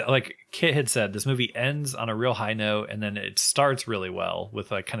think that like Kit had said, this movie ends on a real high note and then it starts really well with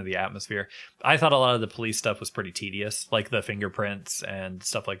like kind of the atmosphere. I thought a lot of the police stuff was pretty tedious, like the fingerprints and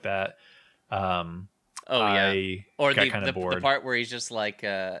stuff like that. Or the part where he's just like,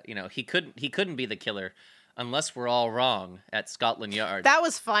 he couldn't be the killer unless we're all wrong at Scotland Yard. That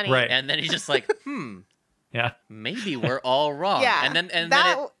was funny. Right. And then he's just like, yeah, maybe we're all wrong. Yeah. And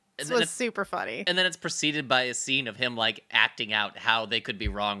was super funny. And then it's preceded by a scene of him like acting out how they could be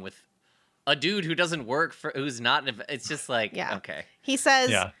wrong with a dude who doesn't work for, who's not. It's just like, okay. He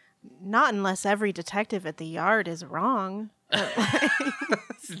says, not unless every detective at the yard is wrong.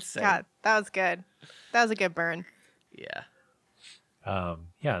 It's insane. God, that was good. That was a good burn. Yeah.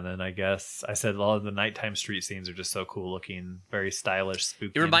 And then I guess I said a lot of the nighttime street scenes are just so cool looking, very stylish,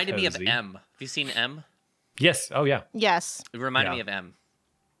 spooky. It reminded me of cozy. M. Have you seen M? Yes. Oh yeah. Yes. It reminded me of M.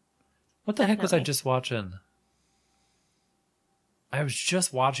 What the heck was I just watching? I was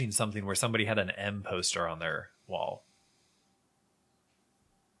just watching something where somebody had an M poster on their wall.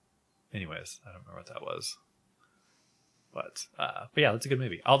 Anyways, I don't remember what that was. But yeah, that's a good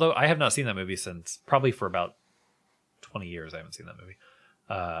movie. Although I have not seen that movie since probably for about 20 years. I haven't seen that movie.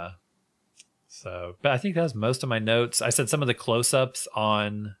 But I think that was most of my notes. I said some of the close-ups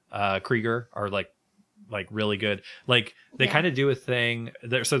on Krieger are like really good. Like they kind of do a thing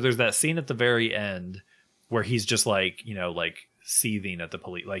there. So there's that scene at the very end where he's just like, like seething at the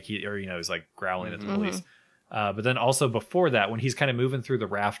police, like he's like growling at the police. But then also before that, when he's kind of moving through the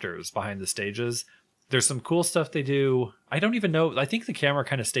rafters behind the stages, there's some cool stuff they do. I don't even know. I think the camera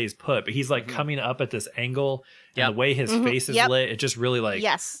kind of stays put, but he's like coming up at this angle and the way his face is lit, it just really like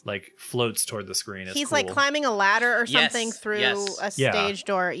floats toward the screen. It's he's cool. like climbing a ladder or something through a stage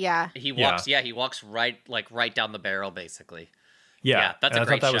door. Yeah. He walks right down the barrel basically. Yeah. That's a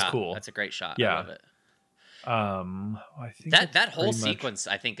great shot. That was cool. That's a great shot. Yeah. I love it. I think that whole sequence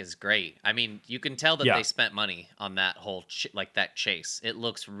I think is great. I mean, you can tell that they spent money on that whole that chase. It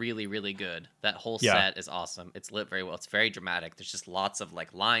looks really, really good. That whole set is awesome. It's lit very well. It's very dramatic. There's just lots of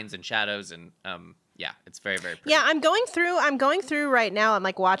like lines and shadows and it's very, very pretty. Yeah, I'm going through right now. I'm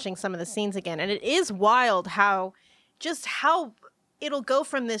like watching some of the scenes again, and it is wild how it'll go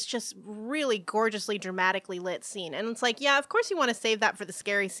from this just really gorgeously dramatically lit scene. And it's like, yeah, of course you want to save that for the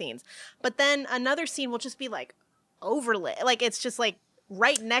scary scenes. But then another scene will just be like overlit. Like it's just like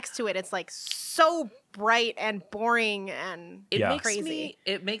right next to it. It's like so bright and boring and crazy.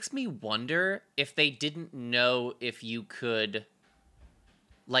 It makes me wonder if they didn't know if you could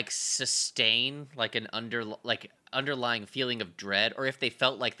like sustain like an underlying feeling of dread, or if they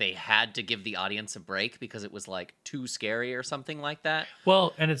felt like they had to give the audience a break because it was like too scary or something like that.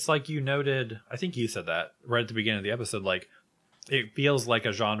 Well, and it's like you noted, I think you said that right at the beginning of the episode, like it feels like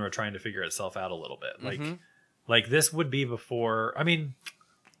a genre trying to figure itself out a little bit. Like this would be before, I mean,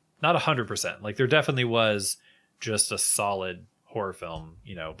 not 100%. Like there definitely was just a solid horror film,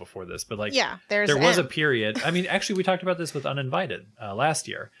 before this, but like there was a period. I mean, actually we talked about this with Uninvited last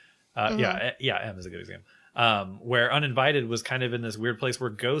year. M is a good example. Where Uninvited was kind of in this weird place where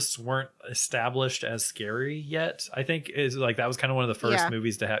ghosts weren't established as scary yet. I think is like that was kind of one of the first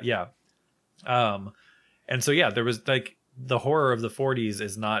movies to have. And so there was like the horror of the 40s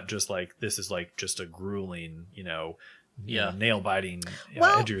is not just like this is like just a grueling, nail biting,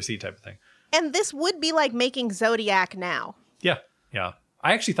 edge of your seat type of thing. And this would be like making Zodiac now. Yeah.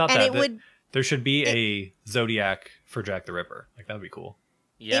 I actually thought that there should be a Zodiac for Jack the Ripper. Like that would be cool.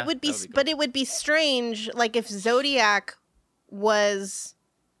 Yeah, it would be, but it would be strange. Like if Zodiac was,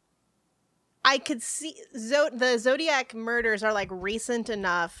 I could see the Zodiac murders are like recent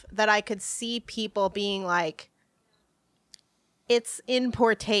enough that I could see people being like, it's in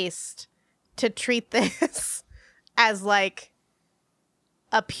poor taste to treat this as like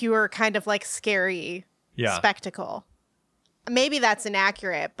a pure kind of like scary spectacle. Maybe that's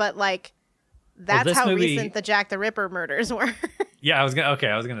inaccurate, but like that's how recent the Jack the Ripper murders were. Yeah, I was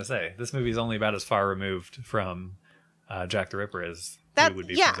gonna say this movie is only about as far removed from Jack the Ripper as it would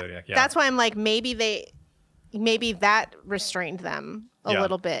be from Zodiac. Yeah, that's why I'm like maybe that restrained them a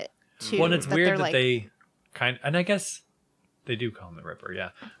little bit too. Well, and it's weird that they and I guess they do call him the Ripper.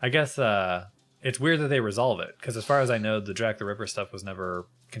 Yeah, I guess it's weird that they resolve it, because as far as I know, the Jack the Ripper stuff was never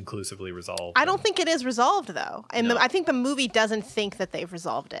conclusively resolved. I don't think it is resolved though, and I think the movie doesn't think that they've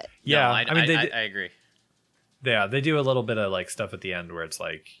resolved it. Yeah, no, I mean, I agree. Yeah, they do a little bit of like stuff at the end where it's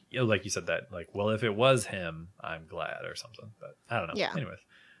like, like you said that, like, well, if it was him, I'm glad or something. But I don't know. Yeah. Anyways,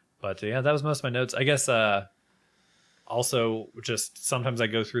 but yeah, that was most of my notes. I guess. Also, just sometimes I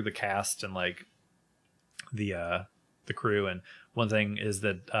go through the cast and like the crew, and one thing is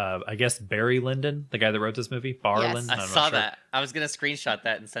that I guess Barry Lyndon, the guy that wrote this movie, Yes. Lyndon, I saw that. I was gonna screenshot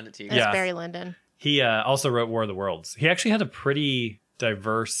that and send it to you. It's Yeah. Barry Lyndon. He also wrote War of the Worlds. He actually had a pretty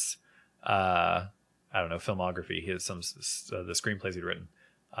diverse, I don't know, filmography. He has some the screenplays he'd written.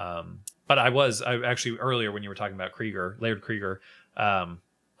 But I actually earlier when you were talking about Laird Krieger,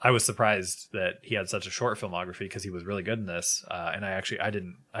 I was surprised that he had such a short filmography because he was really good in this. And I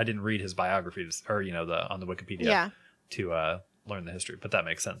didn't read his biography or on the Wikipedia to learn the history. But that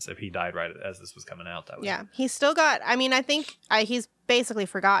makes sense if he died right as this was coming out. That way. Yeah, he's still got. I mean, I think he's basically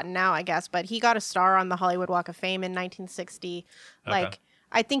forgotten now, I guess. But he got a star on the Hollywood Walk of Fame in 1960. Okay. Like,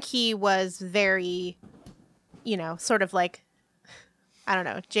 I think he was very, sort of like, I don't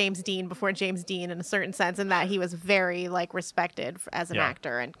know, James Dean before James Dean in a certain sense, in that he was very like respected as an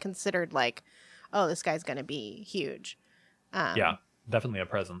actor and considered like, oh, this guy's gonna be huge. Yeah, definitely a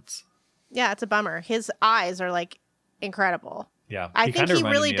presence. Yeah, it's a bummer. His eyes are like incredible. Yeah, I think he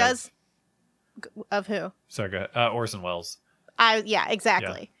really does. Of who? Sorry, go ahead. Orson Welles. Yeah,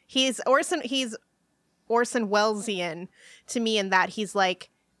 exactly. Yeah. He's Orson Wellesian to me in that he's like,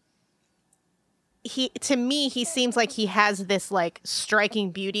 he seems like he has this like striking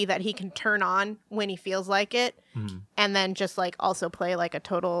beauty that he can turn on when he feels like it, and then just like also play like a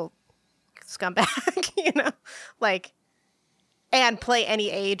total scumbag, like, and play any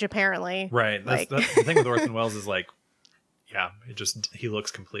age apparently. Right. That's the thing with Orson Welles is like, yeah, he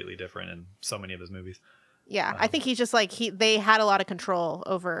looks completely different in so many of his movies. Yeah, I think he's just like they had a lot of control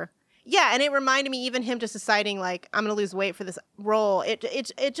over. Yeah, and it reminded me even him just deciding like I'm gonna lose weight for this role.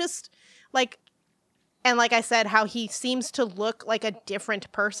 It just like. And like I said, how he seems to look like a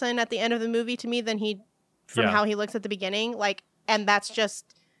different person at the end of the movie to me than how he looks at the beginning. Like, and that's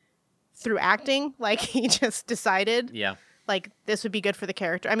just through acting. Like he just decided, like this would be good for the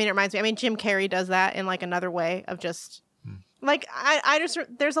character. I mean, it reminds me. I mean, Jim Carrey does that in like another way of just like I just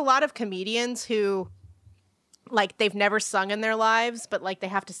there's a lot of comedians who like they've never sung in their lives, but like they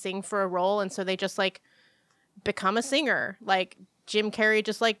have to sing for a role, and so they just like become a singer. Like Jim Carrey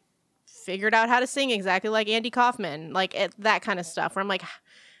just like figured out how to sing exactly like Andy Kaufman, like that kind of stuff where I'm like,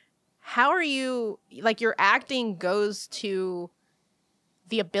 how are you, like your acting goes to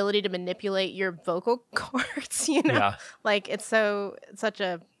the ability to manipulate your vocal cords, like it's such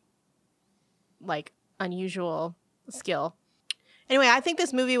a like unusual skill. Anyway, I think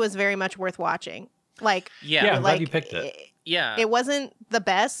this movie was very much worth watching. Like, I'm glad you picked it. It wasn't the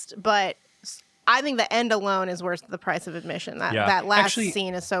best, but I think the end alone is worth the price of admission. That last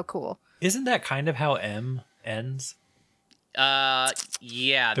scene is so cool. Isn't that kind of how M ends?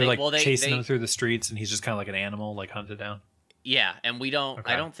 Yeah. They're chasing him through the streets, and he's just kind of like an animal, like hunted down. Yeah, and we don't.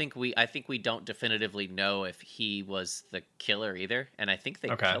 Okay. I think we don't definitively know if he was the killer either, and I think they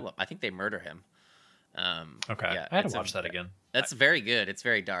kill him. I think they murder him. Okay. Yeah, I had to watch that again. That's very good. It's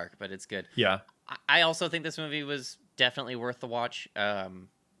very dark, but it's good. Yeah. I also think this movie was definitely worth the watch. I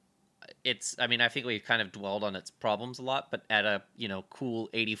think we've kind of dwelled on its problems a lot, but at a cool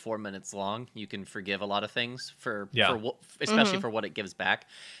 84 minutes long, you can forgive a lot of things especially for what it gives back.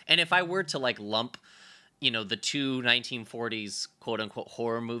 And if I were to like lump, the two 1940s quote unquote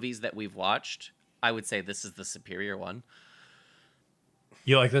horror movies that we've watched, I would say this is the superior one.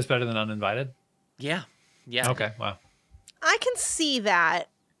 You like this better than Uninvited? Yeah. Okay. Wow. I can see that.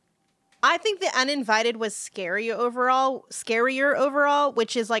 I think the Uninvited was scarier overall,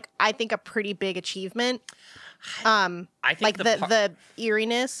 which is like I think a pretty big achievement. I think like the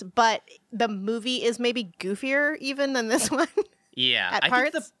eeriness, but the movie is maybe goofier even than this one. Yeah,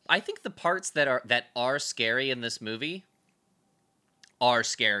 I think the parts that are scary in this movie are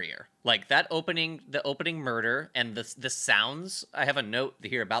scarier. Like the opening murder and the sounds. I have a note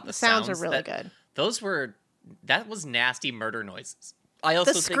here about the sounds. Sounds are really good. That was nasty murder noises. I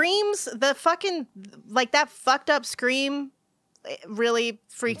also think screams, the fucking like that fucked up scream, really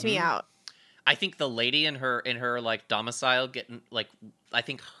freaked me out. I think the lady in her like domicile getting like, I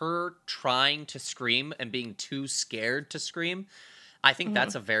think her trying to scream and being too scared to scream. I think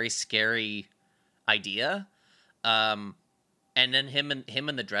that's a very scary idea. And then him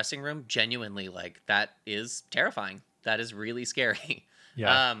in the dressing room, genuinely like that is terrifying. That is really scary.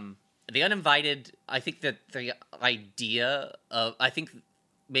 Yeah. The Uninvited, I think that the idea of, I think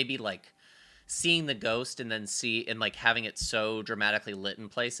maybe like seeing the ghost and then like having it so dramatically lit in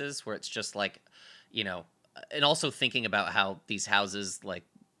places where it's just like, you know, and also thinking about how these houses like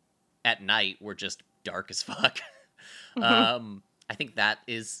at night were just dark as fuck. I think that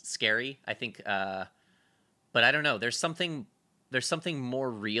is scary. I think, but I don't know. There's something more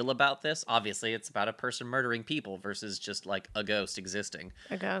real about this. Obviously, it's about a person murdering people versus just like a ghost existing.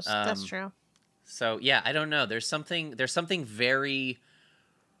 A ghost. That's true. So yeah, I don't know. There's something very.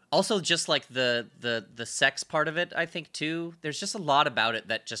 Also, just like the sex part of it, I think too. There's just a lot about it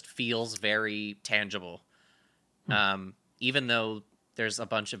that just feels very tangible. Even though there's a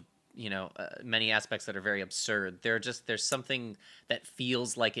bunch of many aspects that are very absurd. There's something that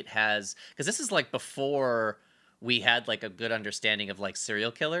feels like it has, because this is like before we had like a good understanding of like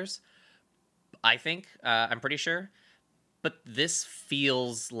serial killers. I think I'm pretty sure, but this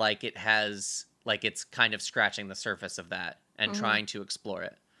feels like it has like it's kind of scratching the surface of that and trying to explore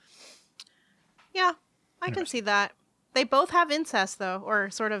it. Yeah, I can see that. They both have incest, though, or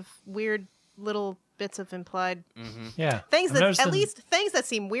sort of weird little bits of implied yeah things that at least things that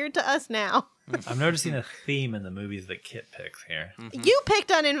seem weird to us now. I'm noticing a theme in the movies that Kit picks here. You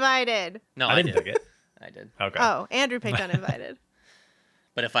picked Uninvited. No, I didn't pick it. I did. Okay. Oh, Andrew picked Uninvited.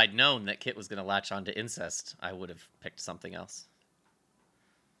 But if I'd known that Kit was going to latch on to incest, I would have picked something else.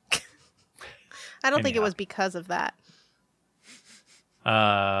 I don't think it was because of that.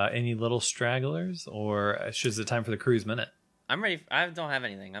 Any little stragglers, or is it time for the cruise minute? I'm ready. I don't have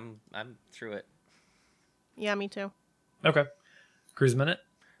anything. I'm through it. Yeah, me too. Okay. Cruise minute.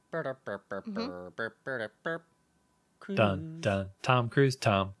 Done. Tom Cruise.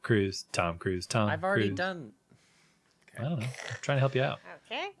 I've already done. Okay. I don't know. I'm trying to help you out.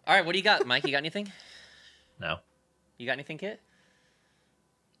 Okay. All right. What do you got, Mike? You got anything? No. You got anything, Kit?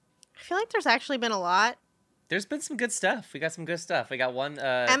 I feel like there's actually been a lot. There's been some good stuff. We got some good stuff. We got one.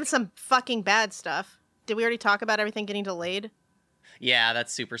 And some fucking bad stuff. Did we already talk about everything getting delayed? Yeah,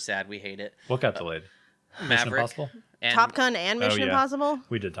 that's super sad. We hate it. What got delayed? Mission Maverick. Impossible? And Top Gun and Mission Impossible?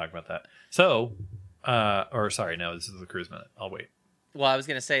 We did talk about that. So, no, this is the cruise minute. I'll wait. Well, I was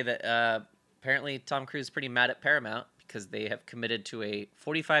going to say that apparently Tom Cruise is pretty mad at Paramount because they have committed to a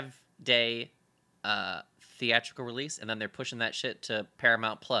 45-day theatrical release, and then they're pushing that shit to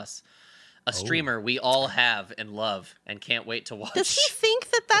Paramount Plus. A streamer we all have and love and can't wait to watch. Does he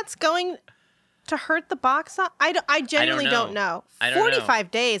think that that's going to hurt the box office? I genuinely don't know. 45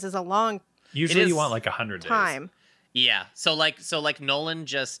 days is a long Usually you want like 100 time. days. Yeah. So like Nolan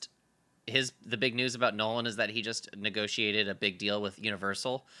just the big news about Nolan is that he just negotiated a big deal with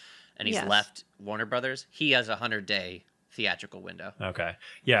Universal and he's left Warner Brothers. He has a 100-day theatrical window. Okay.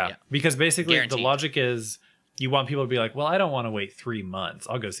 Yeah. Because basically Guaranteed. the logic is you want people to be like, well, I don't want to wait 3 months.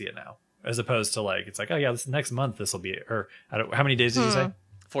 I'll go see it now. As opposed to like, it's like, oh yeah, this next month this will be, or how many days did you say?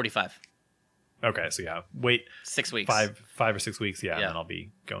 45. Okay, so yeah, wait 6 weeks, 5 or 6 weeks, yeah, and then I'll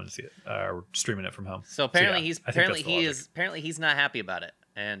be going to see it or streaming it from home. So apparently he's not happy about it,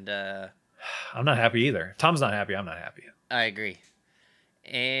 and I'm not happy either. Tom's not happy. I'm not happy. I agree.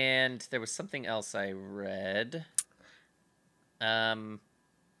 And there was something else I read.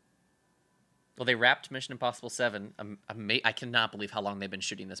 Well, they wrapped Mission Impossible 7. I cannot believe how long they've been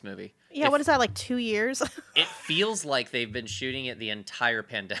shooting this movie. Yeah, what is that, like 2 years? It feels like they've been shooting it the entire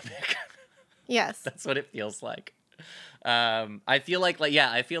pandemic. Yes. That's what it feels like. I feel like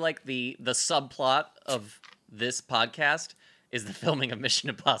the subplot of this podcast is the filming of Mission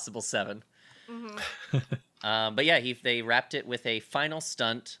Impossible 7. Mm-hmm. But yeah, they wrapped it with a final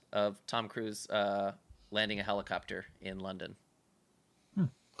stunt of Tom Cruise landing a helicopter in London.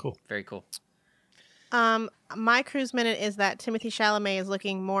 Cool. Very cool. My cruise minute is that Timothée Chalamet is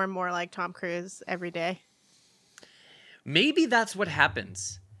looking more and more like Tom Cruise every day. Maybe that's what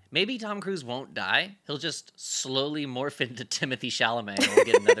happens. Maybe Tom Cruise won't die. He'll just slowly morph into Timothée Chalamet and we'll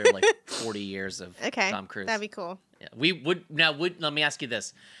get another 40 years of Tom Cruise. That'd be cool. Yeah, let me ask you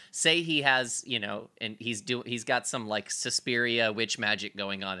this. Say he has, and he's got some Suspiria witch magic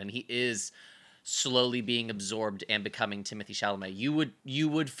going on and he is slowly being absorbed and becoming Timothée Chalamet. You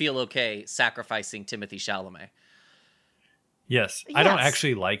would feel okay sacrificing Timothée Chalamet. Yes. I don't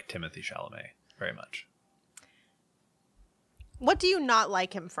actually like Timothée Chalamet very much. What do you not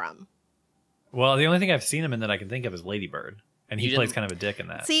like him from? Well, the only thing I've seen him in that I can think of is Lady Bird, and he plays kind of a dick in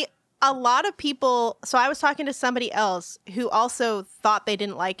that. See, a lot of people... So I was talking to somebody else who also thought they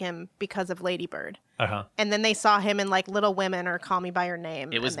didn't like him because of Lady Bird. Uh-huh. And then they saw him in Little Women or Call Me By Your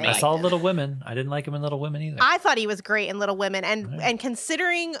Name. It was I saw Little Women. I didn't like him in Little Women either. I thought he was great in Little Women. And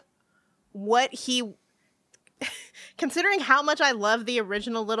considering what he... considering how much I love the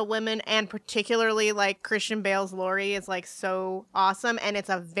original Little Women, and particularly like Christian Bale's Laurie is like so awesome, and it's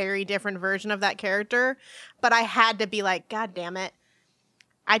a very different version of that character, but I had to be like, God damn it.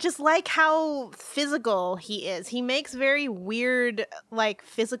 I just like how physical he is. He makes very weird, like,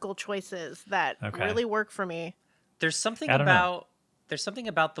 physical choices that really work for me. There's something about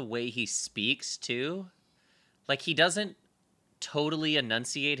the way he speaks too. Like, he doesn't totally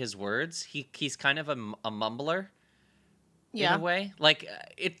enunciate his words. He's kind of a mumbler in a way. Like,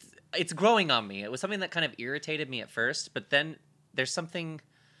 it's growing on me. It was something that kind of irritated me at first, but then there's something,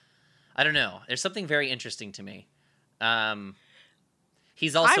 I don't know. There's something very interesting to me.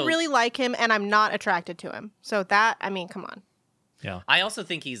 He's also, I really like him, and I'm not attracted to him. So that, I mean, come on. Yeah. I also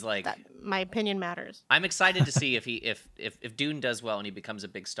think he's like, my opinion matters. I'm excited to see if Dune does well and he becomes a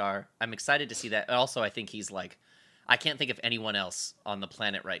big star. I'm excited to see that. Also, I think he's like, I can't think of anyone else on the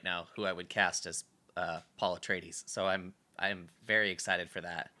planet right now who I would cast as Paul Atreides. So I'm very excited for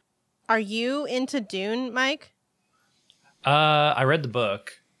that. Are you into Dune, Mike? I read the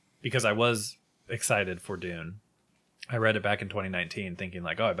book because I was excited for Dune. I read it back in 2019 thinking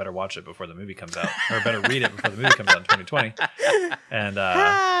like, oh, I better watch it before the movie comes out, or better read it before the movie comes out in 2020. And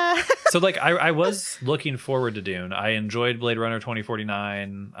so like I was looking forward to Dune. I enjoyed Blade Runner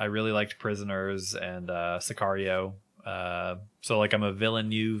 2049. I really liked Prisoners and Sicario. So like I'm a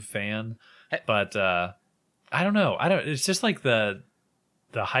Villeneuve fan, but I don't know. It's just like the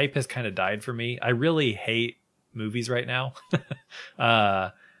hype has kind of died for me. I really hate movies right now.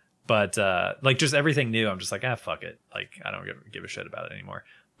 But like just everything new, I'm just like, fuck it. Like I don't give a shit about it anymore.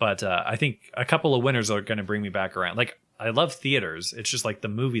 But I think a couple of winners are going to bring me back around. Like I love theaters. It's just like the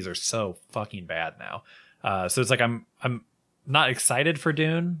movies are so fucking bad now. So it's like I'm not excited for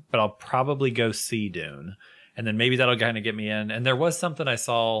Dune, but I'll probably go see Dune, and then maybe that'll kind of get me in. And there was something I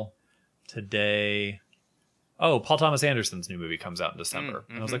saw today. Oh, Paul Thomas Anderson's new movie comes out in December,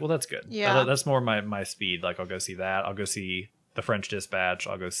 and I was like, well, that's good. Yeah, that's more my speed. Like I'll go see that. I'll go see The French Dispatch.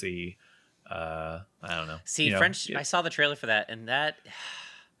 I'll go see I don't know. I saw the trailer for that, and that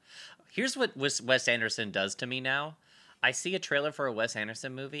here's what Wes Anderson does to me now. I see a trailer for a Wes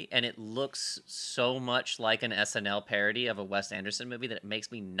Anderson movie, and it looks so much like an SNL parody of a Wes Anderson movie that it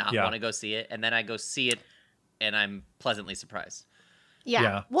makes me not want to go see it, and then I go see it, and I'm pleasantly surprised.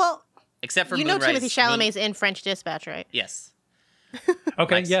 Yeah. Well, except for Moonrise, Timothy Chalamet's in French Dispatch, right? Yes.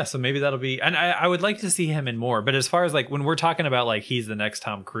 Okay, yeah, so maybe that'll be, and I would like to see him in more, but as far as like when we're talking about like he's the next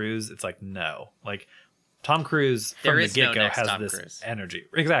Tom Cruise, it's like no, like Tom Cruise from the get-go has Tom this Cruise. Energy,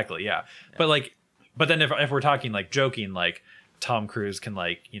 exactly, yeah. But then if we're talking like joking, like Tom Cruise can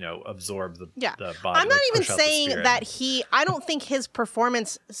like absorb the body. I'm not even saying that I don't think his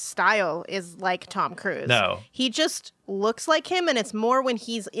performance style is like Tom Cruise. No, he just looks like him, and it's more when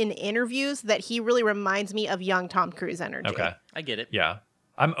he's in interviews that he really reminds me of young Tom Cruise energy. Okay, I get it. Yeah,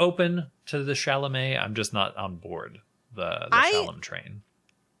 I'm open to the Chalamet. I'm just not on board the Chalamet train.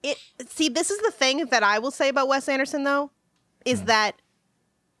 This is the thing that I will say about Wes Anderson though, is that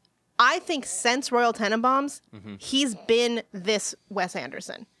I think since Royal Tenenbaums, he's been this Wes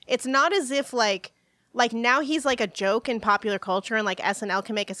Anderson. It's not as if like now he's like a joke in popular culture and like SNL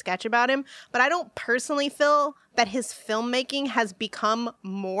can make a sketch about him. But I don't personally feel that his filmmaking has become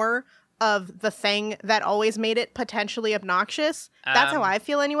more of the thing that always made it potentially obnoxious. That's how I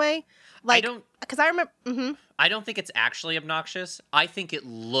feel anyway. Like, because I remember. I don't think it's actually obnoxious. I think it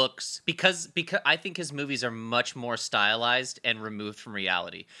looks because I think his movies are much more stylized and removed from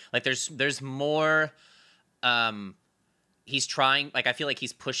reality. Like there's more. He's trying. Like I feel like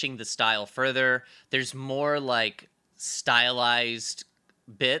he's pushing the style further. There's more like stylized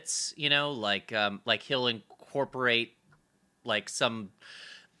bits. Like he'll incorporate like some.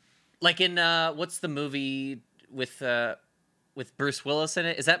 Like in what's the movie with Bruce Willis in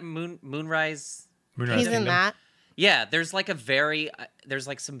it? Is that Moonrise? He's in that. Yeah, there's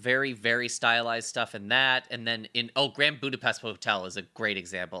some very, very stylized stuff in that, and then Grand Budapest Hotel is a great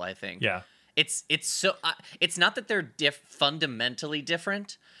example, I think. Yeah, it's so it's not that they're fundamentally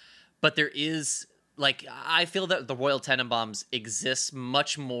different, but there is like I feel that the Royal Tenenbaums exists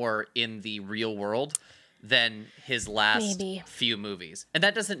much more in the real world than his last few movies, and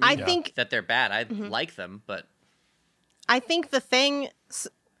that doesn't mean that they're bad. I like them, but I think the thing.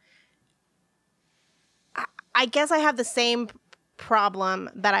 I guess I have the same problem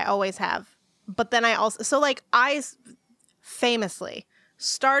that I always have. But then I famously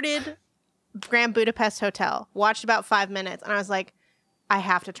started Grand Budapest Hotel, watched about 5 minutes, and I was like, I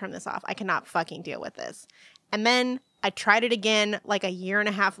have to turn this off. I cannot fucking deal with this. And then I tried it again like a year and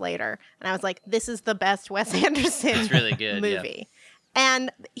a half later, and I was like, this is the best Wes Anderson it's really good, movie.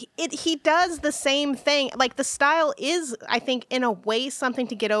 And he does the same thing. Like, the style is, I think, in a way something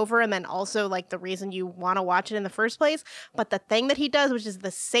to get over, and then also like the reason you want to watch it in the first place. But the thing that he does, which is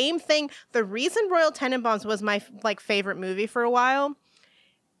the same thing, the reason Royal Tenenbaums was my like favorite movie for a while,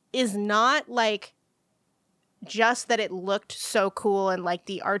 is not like just that it looked so cool and like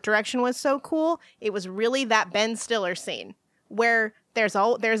the art direction was so cool. It was really that Ben Stiller scene where there's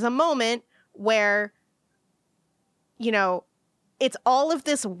a moment where, you know, it's all of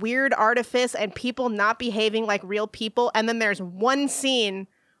this weird artifice and people not behaving like real people. And then there's one scene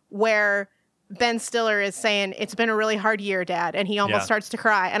where Ben Stiller is saying, "It's been a really hard year, Dad." And he almost starts to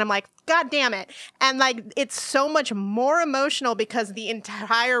cry. And I'm like, God damn it. And like, it's so much more emotional because the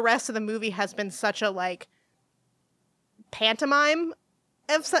entire rest of the movie has been such a like pantomime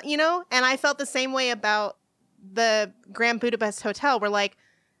of, you know? And I felt the same way about the Grand Budapest Hotel, where like,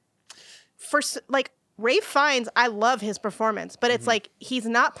 Ralph Fiennes, I love his performance, but it's like he's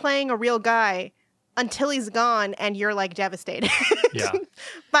not playing a real guy until he's gone, and you're like devastated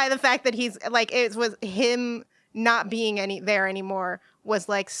by the fact that he's like, it was him not being there anymore was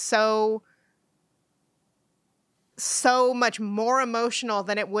like so much more emotional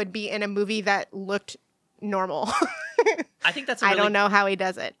than it would be in a movie that looked normal. I think that's I don't know how he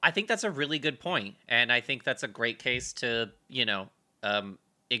does it. I think that's a really good point, and I think that's a great case to, you know,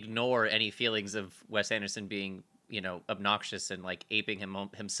 ignore any feelings of Wes Anderson being, you know, obnoxious and like aping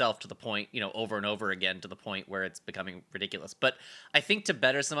himself to the point, you know, over and over again to the point where it's becoming ridiculous. But I think to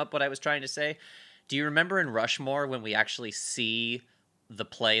better sum up what I was trying to say, do you remember in Rushmore when we actually see the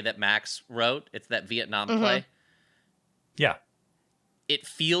play that Max wrote? It's that Vietnam play. Yeah. It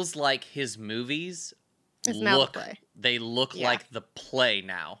feels like his movies look like the play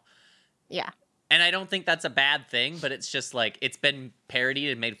now. Yeah. And I don't think that's a bad thing, but it's just like, it's been parodied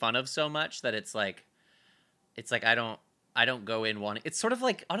and made fun of so much that it's like I don't go in wanting. It's sort of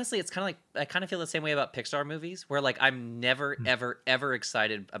like, honestly, it's kind of like, I kind of feel the same way about Pixar movies, where like I'm never ever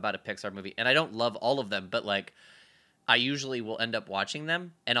excited about a Pixar movie, and I don't love all of them, but like I usually will end up watching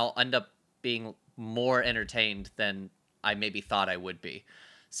them and I'll end up being more entertained than I maybe thought I would be.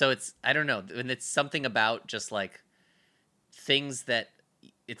 So it's, I don't know, and it's something about just like things that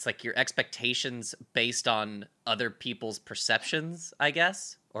it's like your expectations based on other people's perceptions, I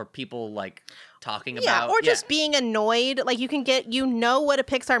guess, or people like talking about. Or just being annoyed. Like, you can get, you know what a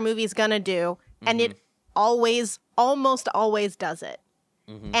Pixar movie is gonna do, and it almost always does it.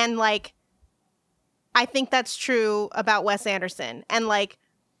 And like, I think that's true about Wes Anderson. And like,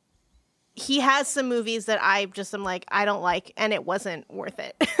 he has some movies that I just am like, I don't like, and it wasn't worth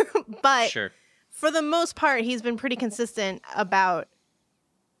it. But for the most part, he's been pretty consistent about,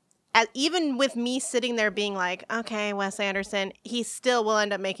 even with me sitting there being like, okay, Wes Anderson, he still will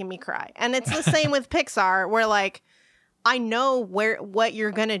end up making me cry. And it's the same with Pixar, where like, I know what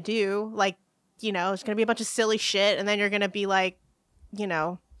you're going to do. Like, you know, it's going to be a bunch of silly shit. And then you're going to be like, you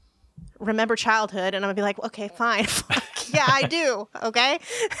know, remember childhood. And I'm going to be like, okay, fine. Yeah, I do. Okay.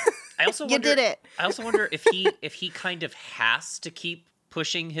 I also you did it. I also wonder if he kind of has to keep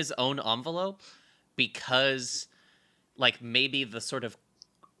pushing his own envelope, because like maybe the sort of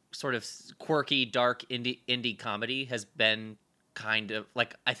quirky, dark indie comedy has been kind of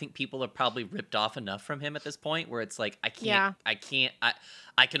like, I think people have probably ripped off enough from him at this point where it's like, I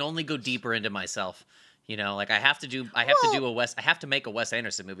can only go deeper into myself, you know, like I have to make a Wes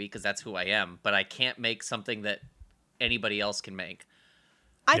Anderson movie because that's who I am, but I can't make something that anybody else can make.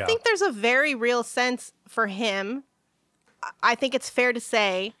 I think there's a very real sense for him. I think it's fair to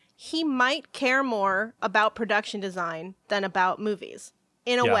say he might care more about production design than about movies.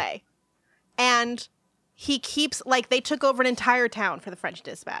 In a way. And he keeps, like, they took over an entire town for the French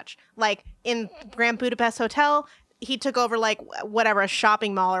Dispatch. Like, in Grand Budapest Hotel, he took over, like, whatever, a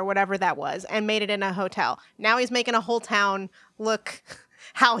shopping mall or whatever that was, and made it in a hotel. Now he's making a whole town look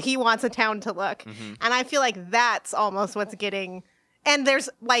how he wants a town to look. And I feel like that's almost what's getting... And there's,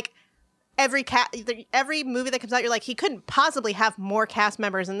 like, every movie that comes out, you're like, he couldn't possibly have more cast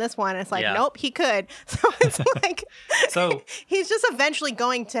members in this one. And it's like, nope, he could. So it's like, he's just eventually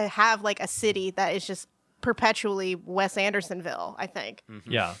going to have like a city that is just perpetually Wes Andersonville, I think.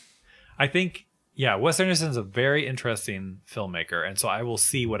 Yeah. I think, Wes Anderson's a very interesting filmmaker. And so I will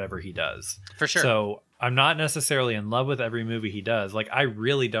see whatever he does. For sure. So I'm not necessarily in love with every movie he does. Like, I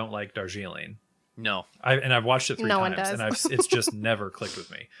really don't like Darjeeling. No. I've watched it 3 times. One does. And it's just never clicked with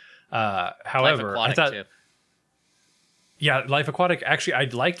me. However, Life Aquatic, I thought, too. Yeah, Life Aquatic. Actually, I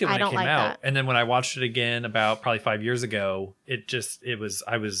liked it when it came out, that. and then when I watched it again about probably 5 years ago,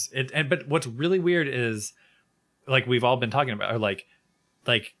 but what's really weird is, like we've all been talking about, or like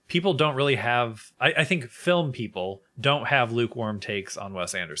like people don't really have. I think film people don't have lukewarm takes on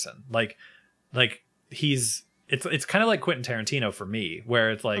Wes Anderson. Like he's. It's kind of like Quentin Tarantino for me,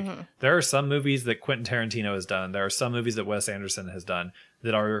 where it's like there are some movies that Quentin Tarantino has done. There are some movies that Wes Anderson has done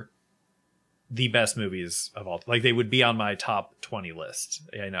that are the best movies of all. Like they would be on my top 20 list.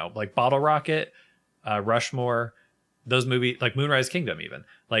 You know, like Bottle Rocket, Rushmore, those movies, like Moonrise Kingdom, even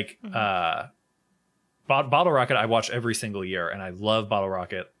like Bottle Rocket. I watch every single year, and I love Bottle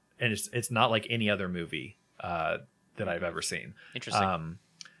Rocket, and it's not like any other movie that I've ever seen. Interesting.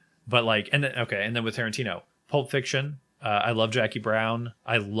 But like, and then with Tarantino. Pulp Fiction. I love Jackie Brown.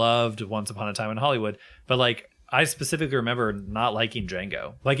 I loved Once Upon a Time in Hollywood. But like, I specifically remember not liking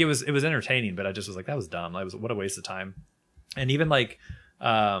Django. Like it was entertaining, but I just was like, that was dumb. What a waste of time. And even like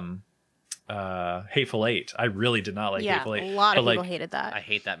Hateful Eight. I really did not like Hateful Eight. A lot of people hated that. I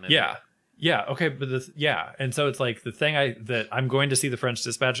hate that movie. Yeah. Okay. But and so it's like the thing that I'm going to see The French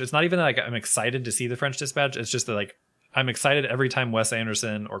Dispatch. It's not even like I'm excited to see The French Dispatch. It's just that like I'm excited every time Wes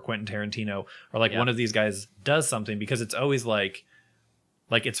Anderson or Quentin Tarantino or like one of these guys does something, because it's always like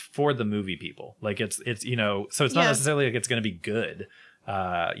it's for the movie people. Like it's you know, so it's not necessarily like it's going to be good,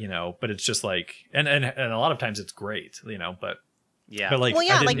 you know, but it's just like and a lot of times it's great, you know, but like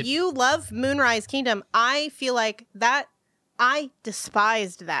like you love Moonrise Kingdom. I feel like that I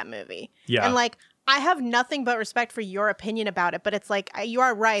despised that movie. Yeah, and like I have nothing but respect for your opinion about it, but it's like you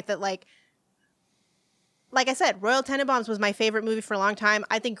are right that like I said, Royal Tenenbaums was my favorite movie for a long time.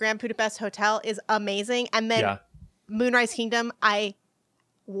 I think Grand Budapest Hotel is amazing. And then Moonrise Kingdom, I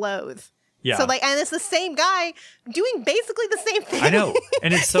loathe. Yeah. So like, and it's the same guy doing basically the same thing. I know.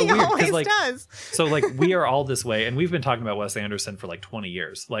 And it's so weird because like, does. So like we are all this way, and we've been talking about Wes Anderson for like 20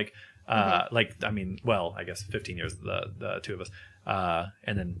 years. Like, like, I mean, well, I guess 15 years, the two of us.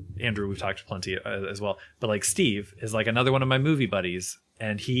 And then Andrew, we've talked plenty as well. But like Steve is like another one of my movie buddies,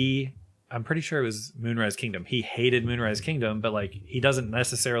 and I'm pretty sure it was Moonrise Kingdom. He hated Moonrise Kingdom, but like he doesn't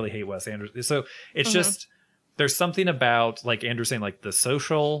necessarily hate Wes Anderson. So it's just there's something about, like Andrew saying, like the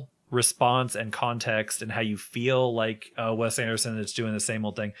social response and context and how you feel like Wes Anderson is doing the same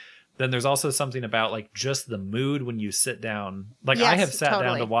old thing. Then there's also something about like just the mood when you sit down. Like I have sat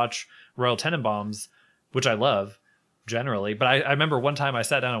down to watch Royal Tenenbaums, which I love generally, but I remember one time I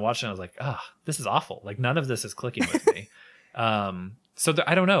sat down and watched it and I was like, this is awful. Like none of this is clicking with me. So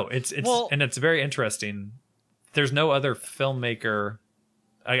I don't know. It's and it's very interesting. There's no other filmmaker.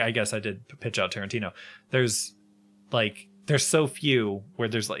 I guess I did pitch out Tarantino. There's so few where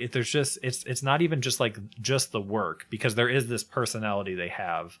there's just it's not even just like just the work, because there is this personality they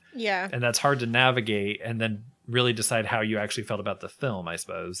have. Yeah. And that's hard to navigate and then really decide how you actually felt about the film, I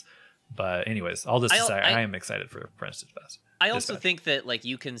suppose. But anyways, all this to say, I am excited for French Dispatch. I also think that like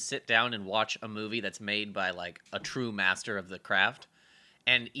you can sit down and watch a movie that's made by like a true master of the craft.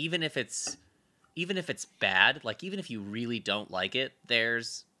 And even if it's bad, like even if you really don't like it,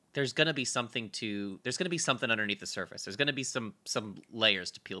 there's gonna be something underneath the surface. There's gonna be some layers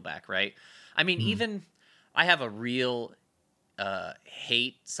to peel back, right? I mean, even I have a real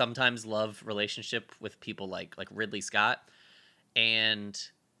hate, sometimes love relationship with people like Ridley Scott,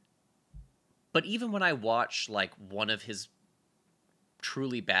 but even when I watch like one of his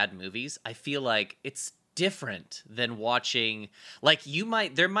truly bad movies, I feel like it's different than watching, like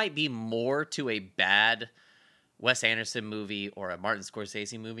there might be more to a bad Wes Anderson movie or a Martin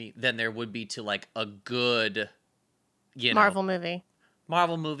Scorsese movie than there would be to like a good, Marvel movie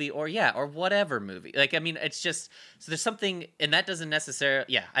or whatever movie. Like, I mean, it's just, so there's something, and that doesn't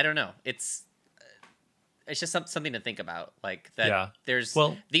necessarily, I don't know. It's just something to think about, like that.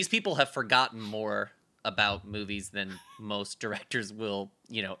 These people have forgotten more about movies than most directors will,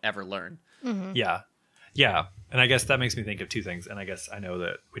 ever learn. Mm-hmm. Yeah. And I guess that makes me think of two things. And I guess I know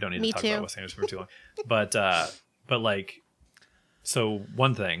that we don't need to talk about Wes Anderson for too long. But like, so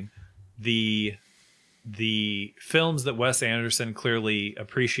one thing, the films that Wes Anderson clearly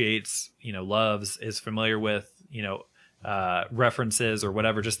appreciates, loves, is familiar with, references or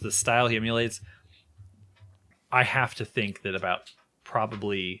whatever, just the style he emulates. I have to think that about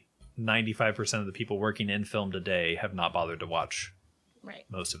probably 95% of the people working in film today have not bothered to watch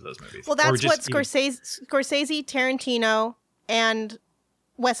most of those movies. Well, that's what Scorsese, Tarantino, and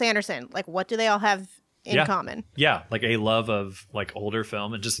Wes Anderson, like, what do they all have in common? Yeah, like a love of like older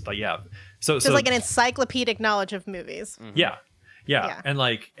film and just like So like an encyclopedic knowledge of movies. Mm-hmm. Yeah. And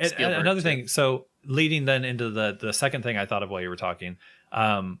like and another thing. So leading then into the second thing I thought of while you were talking.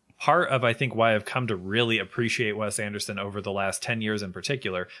 Part of, I think, why I've come to really appreciate Wes Anderson over the last 10 years in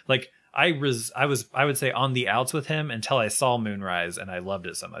particular, like I would say on the outs with him until I saw Moonrise and I loved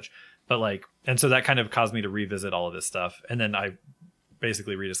it so much. But like, and so that kind of caused me to revisit all of this stuff. And then I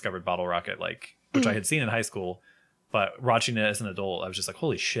basically rediscovered Bottle Rocket, like, which I had seen in high school, but watching it as an adult, I was just like,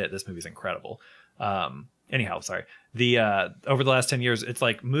 holy shit, this movie's incredible. Anyhow, sorry. Over the last 10 years, it's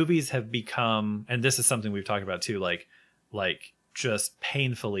like movies have become, and this is something we've talked about too, like just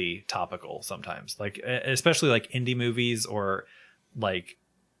painfully topical sometimes, like especially like indie movies or like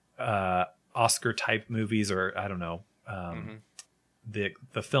Oscar type movies, or I don't know,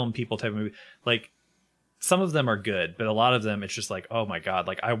 the film people type of movie. Like some of them are good, but a lot of them it's just like, oh my God,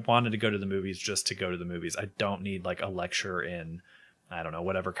 like I wanted to go to the movies just to go to the movies. I don't need like a lecture in, I don't know,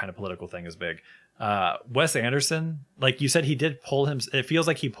 whatever kind of political thing is big. Wes Anderson, like you said, he did pull him. It feels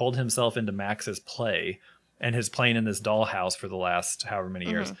like he pulled himself into Max's play and his playing in this dollhouse for the last however many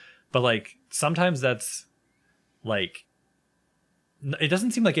years. But like sometimes that's like, it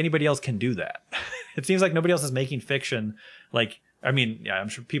doesn't seem like anybody else can do that. It seems like nobody else is making fiction. Like, I mean, yeah, I'm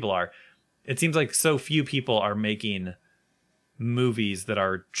sure people are. It seems like so few people are making movies that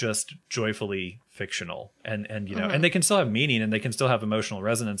are just joyfully fictional and you know, and they can still have meaning and they can still have emotional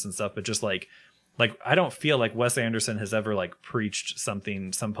resonance and stuff, but just like I don't feel like Wes Anderson has ever like preached some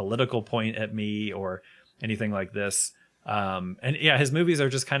political point at me or anything like this. And yeah, his movies are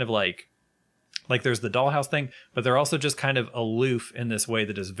just kind of like there's the dollhouse thing, but they're also just kind of aloof in this way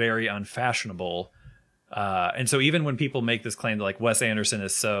that is very unfashionable. And so even when people make this claim that like Wes Anderson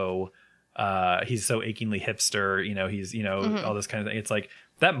is so he's so achingly hipster, you know, he's, you know, all this kind of thing. It's like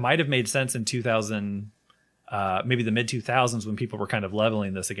that might have made sense in 2000, maybe the mid 2000s when people were kind of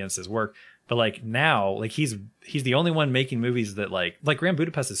leveling this against his work. But like now, like he's the only one making movies that like Grand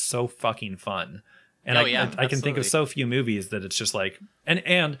Budapest is so fucking fun. And I can think of so few movies that it's just like,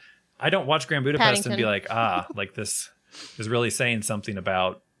 and I don't watch Grand Budapest and be like, like this is really saying something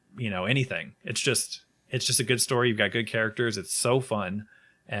about, you know, anything. It's just a good story. You've got good characters. It's so fun.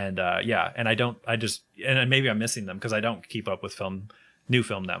 And and maybe I'm missing them because I don't keep up with new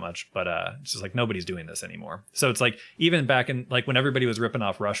film that much, but it's just like nobody's doing this anymore. So it's like even back in like when everybody was ripping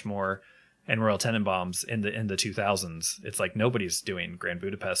off Rushmore and Royal Tenenbaums in the 2000s, it's like nobody's doing Grand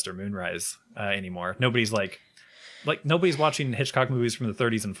Budapest or Moonrise anymore. Nobody's like nobody's watching Hitchcock movies from the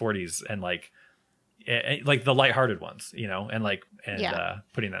 30s and 40s and like the lighthearted ones, you know, and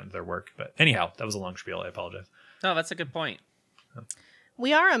putting that into their work. But anyhow, that was a long spiel. I apologize. No, that's a good point.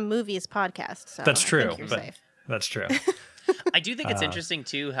 We are a movies podcast, so that's true. I think you're safe. That's true. I do think it's interesting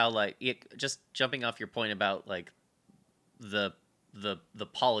too how like just jumping off your point about like the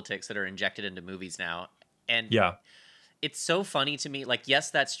politics that are injected into movies now, and yeah, it's so funny to me. Like,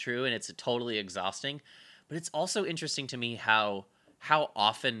 yes, that's true, and it's totally exhausting, but it's also interesting to me how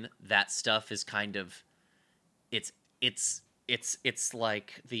often that stuff is kind of it's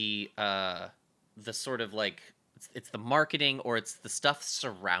like the sort of like it's the marketing or it's the stuff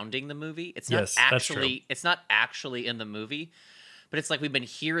surrounding the movie. It's not actually in the movie, but it's like we've been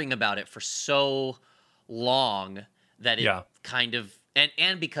hearing about it for so long that it kind of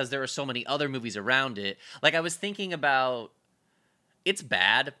and because there are so many other movies around it. Like I was thinking about, it's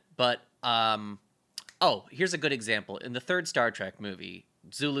bad, but here's a good example. In the third Star Trek movie,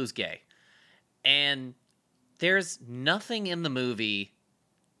 Zulu's gay. And there's nothing in the movie.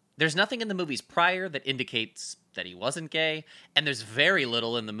 There's nothing in the movies prior that indicates that he wasn't gay, and there's very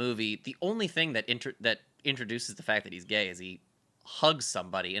little in the movie. The only thing that introduces the fact that he's gay is he hugs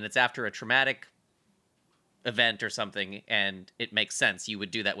somebody, and it's after a traumatic event or something, and it makes sense. You would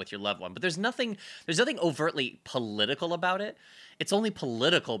do that with your loved one. But there's nothing overtly political about it. It's only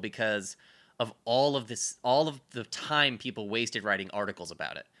political because of all of the time people wasted writing articles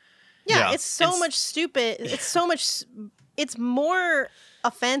about it. Yeah. It's so much stupid. It's more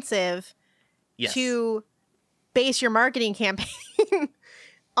offensive to base your marketing campaign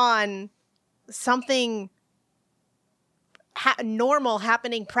on something normal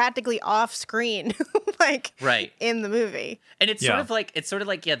happening practically off screen, like in the movie. And it's sort of like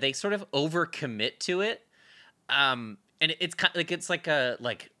they sort of overcommit to it. And it's kind of like it's like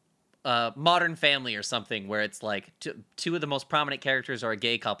a Modern Family or something where it's like two of the most prominent characters are a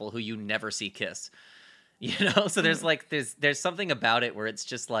gay couple who you never see kiss. You know, so there's like there's something about it where it's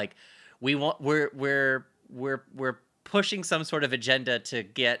just like we're pushing some sort of agenda to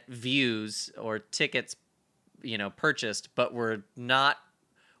get views or tickets, you know, purchased, but we're not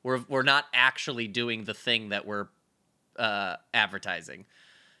actually doing the thing that we're advertising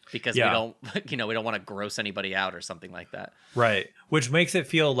because we don't want to gross anybody out or something like that. Right. Which makes it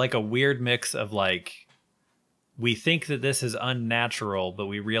feel like a weird mix of like, we think that this is unnatural, but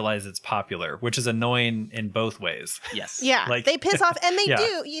we realize it's popular, which is annoying in both ways. Yes. Yeah. Like, they piss off, and they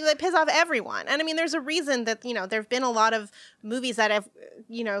they piss off everyone. And I mean, there's a reason that, you know, there've been a lot of movies that have,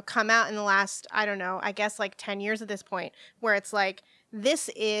 you know, come out in the last, I don't know, I guess like 10 years at this point, where it's like this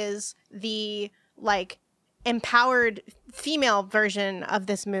is the like empowered female version of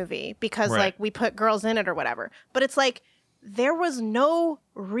this movie because like we put girls in it or whatever. But it's like there was no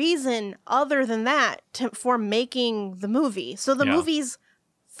reason other than that for making the movie. So the movies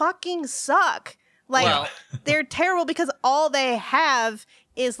fucking suck. Like they're terrible because all they have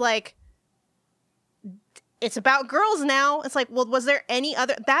is like, it's about girls now. It's like, well, was there any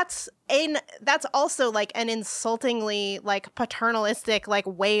other? That's also like an insultingly like paternalistic like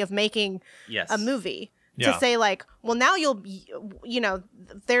way of making a movie to say like, well, now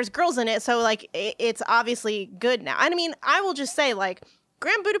there's girls in it, so like it's obviously good now. And I mean, I will just say like,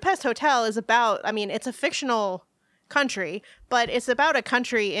 Grand Budapest Hotel is about. I mean, it's a fictional country, but it's about a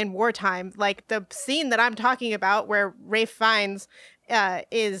country in wartime. Like the scene that I'm talking about where Ralph Fiennes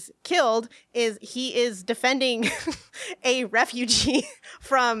is killed he is defending a refugee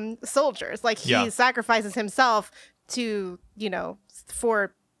from soldiers. Like he sacrifices himself to,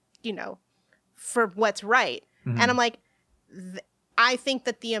 for what's right. Mm-hmm. And I'm like, I think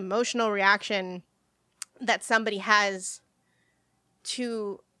that the emotional reaction that somebody has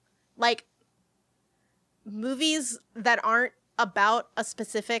to like movies that aren't about a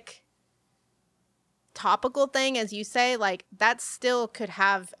specific topical thing, as you say, like that still could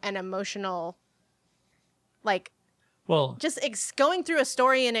have an emotional, like, well, just going through a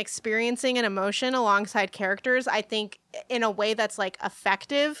story and experiencing an emotion alongside characters, I think in a way that's like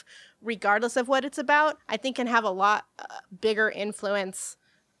effective, regardless of what it's about, I think can have a lot bigger influence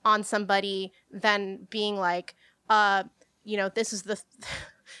on somebody than being like, this is the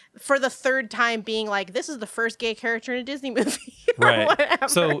for the third time being like, this is the first gay character in a Disney movie. Right. Whatever.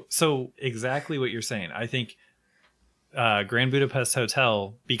 So exactly what you're saying. I think Grand Budapest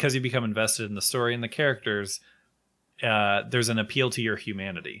Hotel, because you become invested in the story and the characters, there's an appeal to your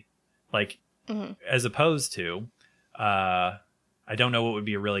humanity. Like, as opposed to, I don't know what would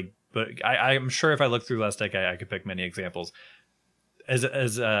be a really, but I'm sure if I look through Last Decade, I could pick many examples. As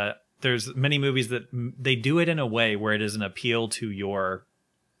there's many movies that they do it in a way where it is an appeal to your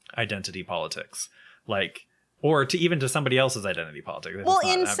identity politics, like, or to even to somebody else's identity politics. Well,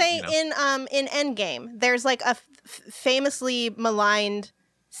 in Endgame, there's like a famously maligned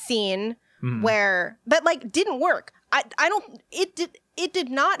scene where, but like didn't work. It did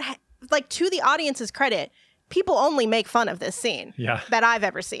not like, to the audience's credit, people only make fun of this scene that I've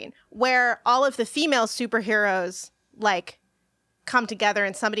ever seen, where all of the female superheroes like come together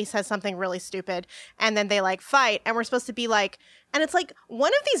and somebody says something really stupid and then they like fight, and we're supposed to be like, and it's like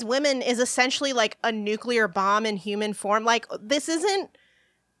one of these women is essentially like a nuclear bomb in human form. Like this isn't,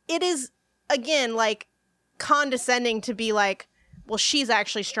 it is again like condescending to be like, well, she's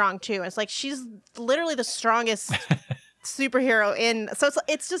actually strong too. And it's like, she's literally the strongest superhero in, so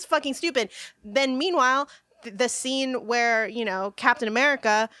it's just fucking stupid. Then meanwhile, the scene where, Captain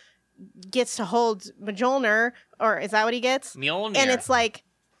America gets to hold Mjolnir, or is that what he gets? Mjolnir. And it's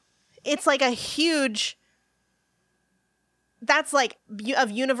like a huge, that's like a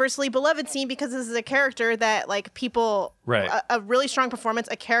universally beloved scene because this is a character that like people, a really strong performance,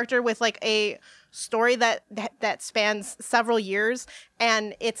 a character with like a story that spans several years,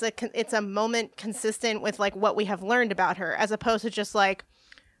 and it's a moment consistent with like what we have learned about her, as opposed to just like,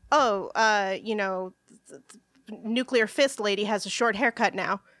 nuclear fist lady has a short haircut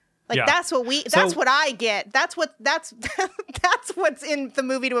now. Like that's what I get. That's what's in the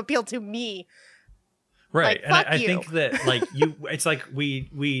movie to appeal to me. Right. Like, and I think that like it's like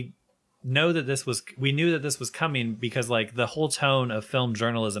we knew that this was coming because like the whole tone of film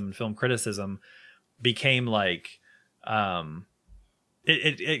journalism and film criticism became like,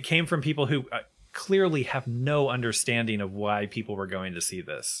 it came from people who clearly have no understanding of why people were going to see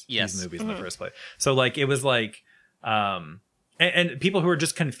these movies in the first place. So like, it was like, and people who are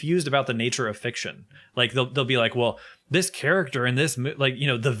just confused about the nature of fiction. Like they'll be like, well, this character in this,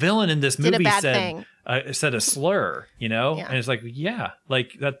 the villain in this movie said a slur, and it's like,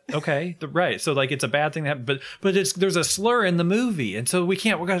 like that. Okay. Right. So like, it's a bad thing that happened, but there's a slur in the movie. And so we're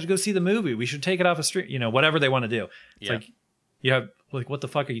going to go see the movie. We should take it off a stream, whatever they want to do. It's like, you have like, what the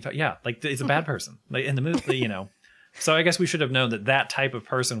fuck are you talking? Yeah. Like it's a bad person like in the movie, So I guess we should have known that type of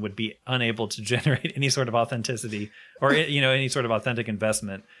person would be unable to generate any sort of authenticity or, any sort of authentic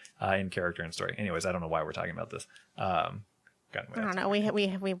investment in character and story. Anyways, I don't know why we're talking about this. I don't know. We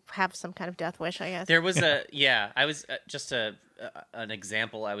have some kind of death wish, I guess. There was I was just an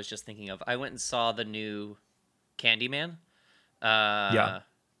example I was just thinking of. I went and saw the new Candyman.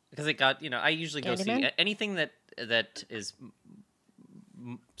 Because it got, I usually go see anything that is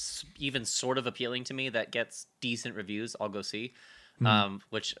even sort of appealing to me that gets decent reviews, I'll go see.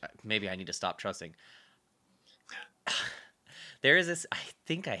 Which maybe I need to stop trusting. There is this. I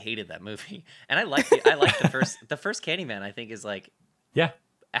think I hated that movie, and I like the first Candyman. I think is like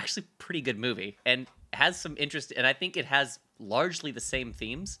actually pretty good movie and has some interest. And I think it has largely the same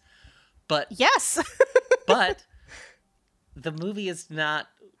themes, but yes, but the movie is not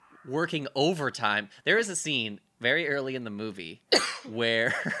working overtime. There is a scene very early in the movie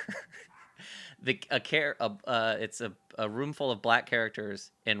where it's a room full of black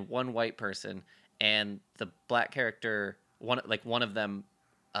characters and one white person, and the black character one of them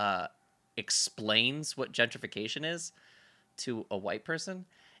explains what gentrification is to a white person,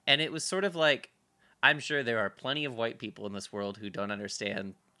 and it was sort of like, I'm sure there are plenty of white people in this world who don't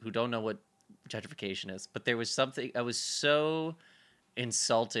understand, who don't know what gentrification is, but there was something, I was so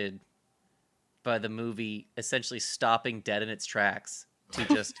insulted by the movie essentially stopping dead in its tracks to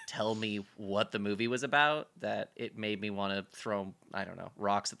just tell me what the movie was about, that it made me want to throw, I don't know,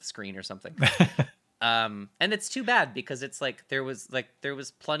 rocks at the screen or something. And it's too bad because it's like there was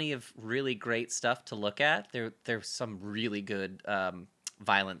plenty of really great stuff to look at. There's some really good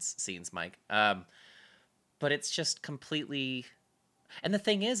violence scenes, Mike. But it's just completely, and the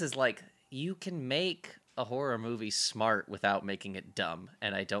thing is like, you can make a horror movie smart without making it dumb,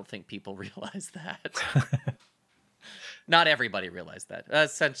 and I don't think people realize that. Not everybody realized that.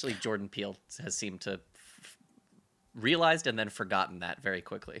 Essentially, Jordan Peele has seemed to realized and then forgotten that very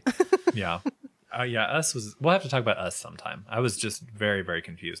quickly. Yeah. Us was. We'll have to talk about Us sometime. I was just very, very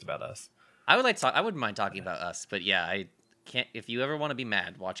confused about Us. I wouldn't mind talking about Us, but yeah, I can't. If you ever want to be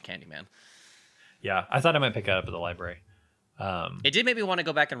mad, watch Candyman. Yeah, I thought I might pick it up at the library. It did make me want to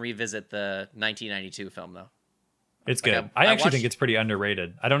go back and revisit the 1992 film, though. It's good. I actually think it's pretty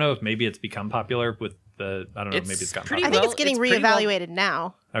underrated. I don't know if maybe it's become popular with the. I don't know. Maybe it's gotten popular. I think it's getting reevaluated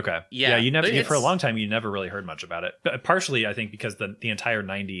now. Okay. Yeah. You never for a long time you never really heard much about it. But partially, I think because the entire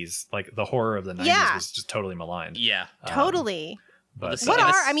 90s, like the horror of the 90s, was just totally maligned. Yeah. Totally. But it seems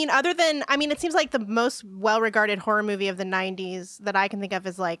like the most well-regarded horror movie of the 90s that I can think of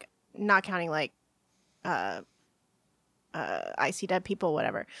is like, not counting like I See Dead People,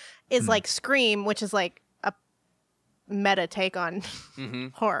 whatever, is like Scream, which is like a meta take on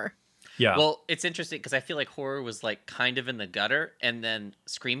horror. Yeah. Well, it's interesting because I feel like horror was like kind of in the gutter, and then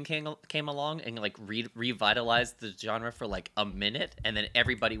Scream came along and like revitalized the genre for like a minute, and then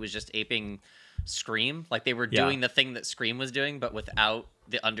everybody was just aping Scream. Like they were doing the thing that Scream was doing, but without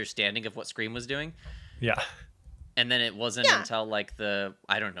the understanding of what Scream was doing. Yeah. And then it wasn't until like the,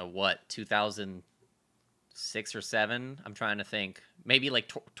 I don't know what, 2006 or 7. I'm trying to think. Maybe like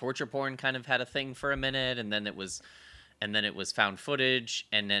torture porn kind of had a thing for a minute, and then it was found footage,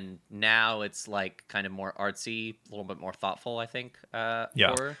 and then now it's like kind of more artsy, a little bit more thoughtful, I think.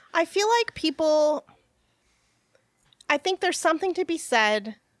 Horror. I feel like I think there's something to be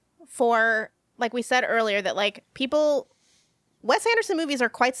said for, like we said earlier, that like Wes Anderson movies are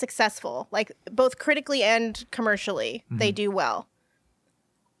quite successful, like both critically and commercially. Mm-hmm. They do well,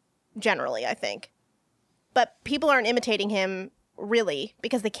 generally, I think. But people aren't imitating him really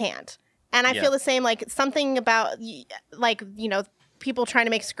because they can't. And I feel the same, like something about, like, you know, people trying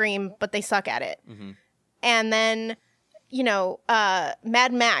to make Scream, but they suck at it. Mm-hmm. And then, you know,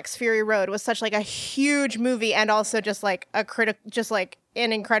 Mad Max Fury Road was such like a huge movie, and also just like just like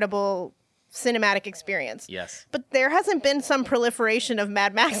an incredible cinematic experience. Yes. But there hasn't been some proliferation of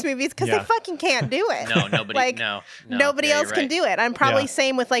Mad Max movies because they fucking can't do it. No, nobody. Like, nobody else can do it. I'm probably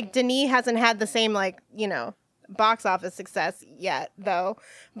same with like Denis hasn't had the same like, you know, box office success yet though.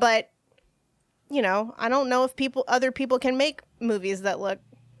 But you know, I don't know if other people can make movies that look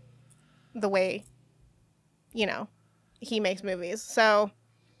the way, you know, he makes movies. So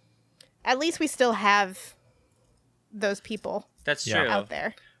at least we still have those people. That's true. Out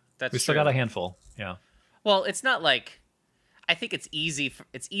there. We still got a handful. Yeah. Well, it's not like, I think it's easy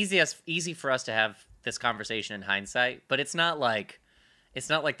for us to have this conversation in hindsight, but it's not like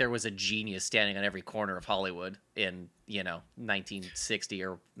there was a genius standing on every corner of Hollywood in, you know, 1960 or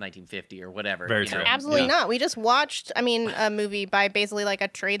 1950 or whatever. Very true. Absolutely not. We just watched, a movie by basically like a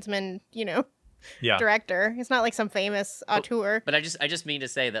tradesman, you know, director. It's not like some famous auteur. But I just mean to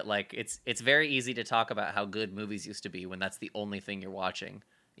say that like it's very easy to talk about how good movies used to be when that's the only thing you're watching.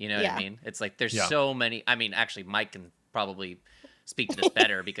 You know what I mean? It's like there's so many. I mean, actually, Mike can probably speak to this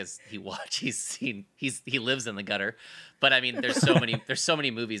better because he lives in the gutter. But I mean, there's so many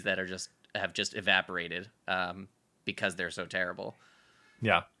movies that have just evaporated because they're so terrible.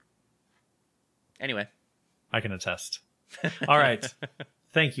 Yeah. Anyway, I can attest. All right.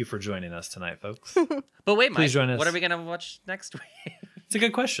 Thank you for joining us tonight, folks. But wait, Mike, please join us. What are we gonna watch next week? It's a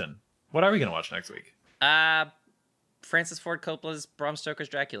good question. What are we gonna watch next week? Francis Ford Coppola's Bram Stoker's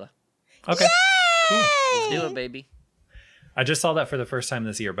Dracula. Okay. Yay! Cool. Let's do it, baby. I just saw that for the first time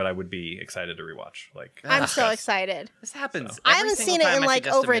this year, but I would be excited to rewatch. Like, I'm so excited. This happens. I haven't seen it in like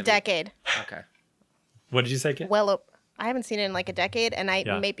over a decade. Okay. What did you say, Kit? Well, I haven't seen it in like a decade, and I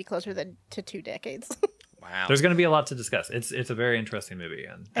Yeah. may be closer to 2 decades. Wow. There's going to be a lot to discuss. It's a very interesting movie,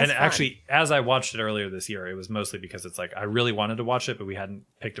 and fun. actually, as I watched it earlier this year, it was mostly because it's like I really wanted to watch it, but we hadn't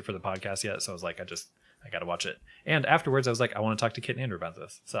picked it for the podcast yet. So I was like, I got to watch it. And afterwards, I was like, I want to talk to Kit and Andrew about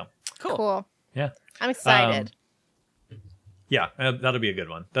this. So Cool. yeah, I'm excited. yeah, that'll be a good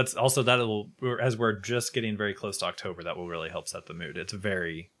one. That's also that'll as we're just getting very close to October, that will really help set the mood. It's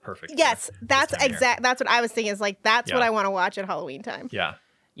very perfect. Yes, that's time of year. exact. That's what I was thinking. Is like that's what Yeah. I want to watch at Halloween time. Yeah.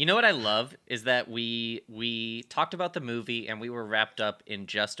 You know what I love is that we talked about the movie and we were wrapped up in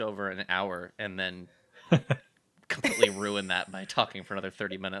just over an hour and then completely ruined that by talking for another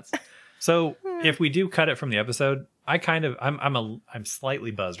 30 minutes. So if we do cut it from the episode, I'm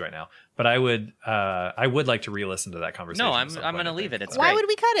slightly buzzed right now, but I would like to re-listen to that conversation. No, at I'm some going point, to I leave think. it. It's Why great. would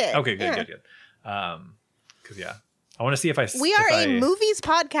we cut it? Okay, good, Yeah. good. Because yeah, I want to see if I. We are a movies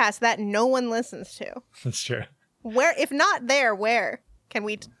podcast that no one listens to. That's true. Where, if not there, where can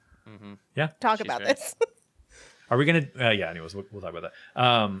we Yeah. talk She's about right. this? Are we gonna? Yeah. Anyways, we'll talk about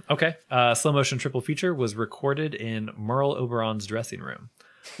that. Okay. Slow motion triple feature was recorded in Merle Oberon's dressing room.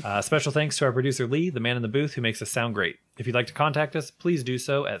 Special thanks to our producer Lee, the man in the booth, who makes us sound great. If you'd like to contact us, please do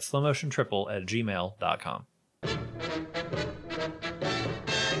so at slowmotiontriple@gmail.com.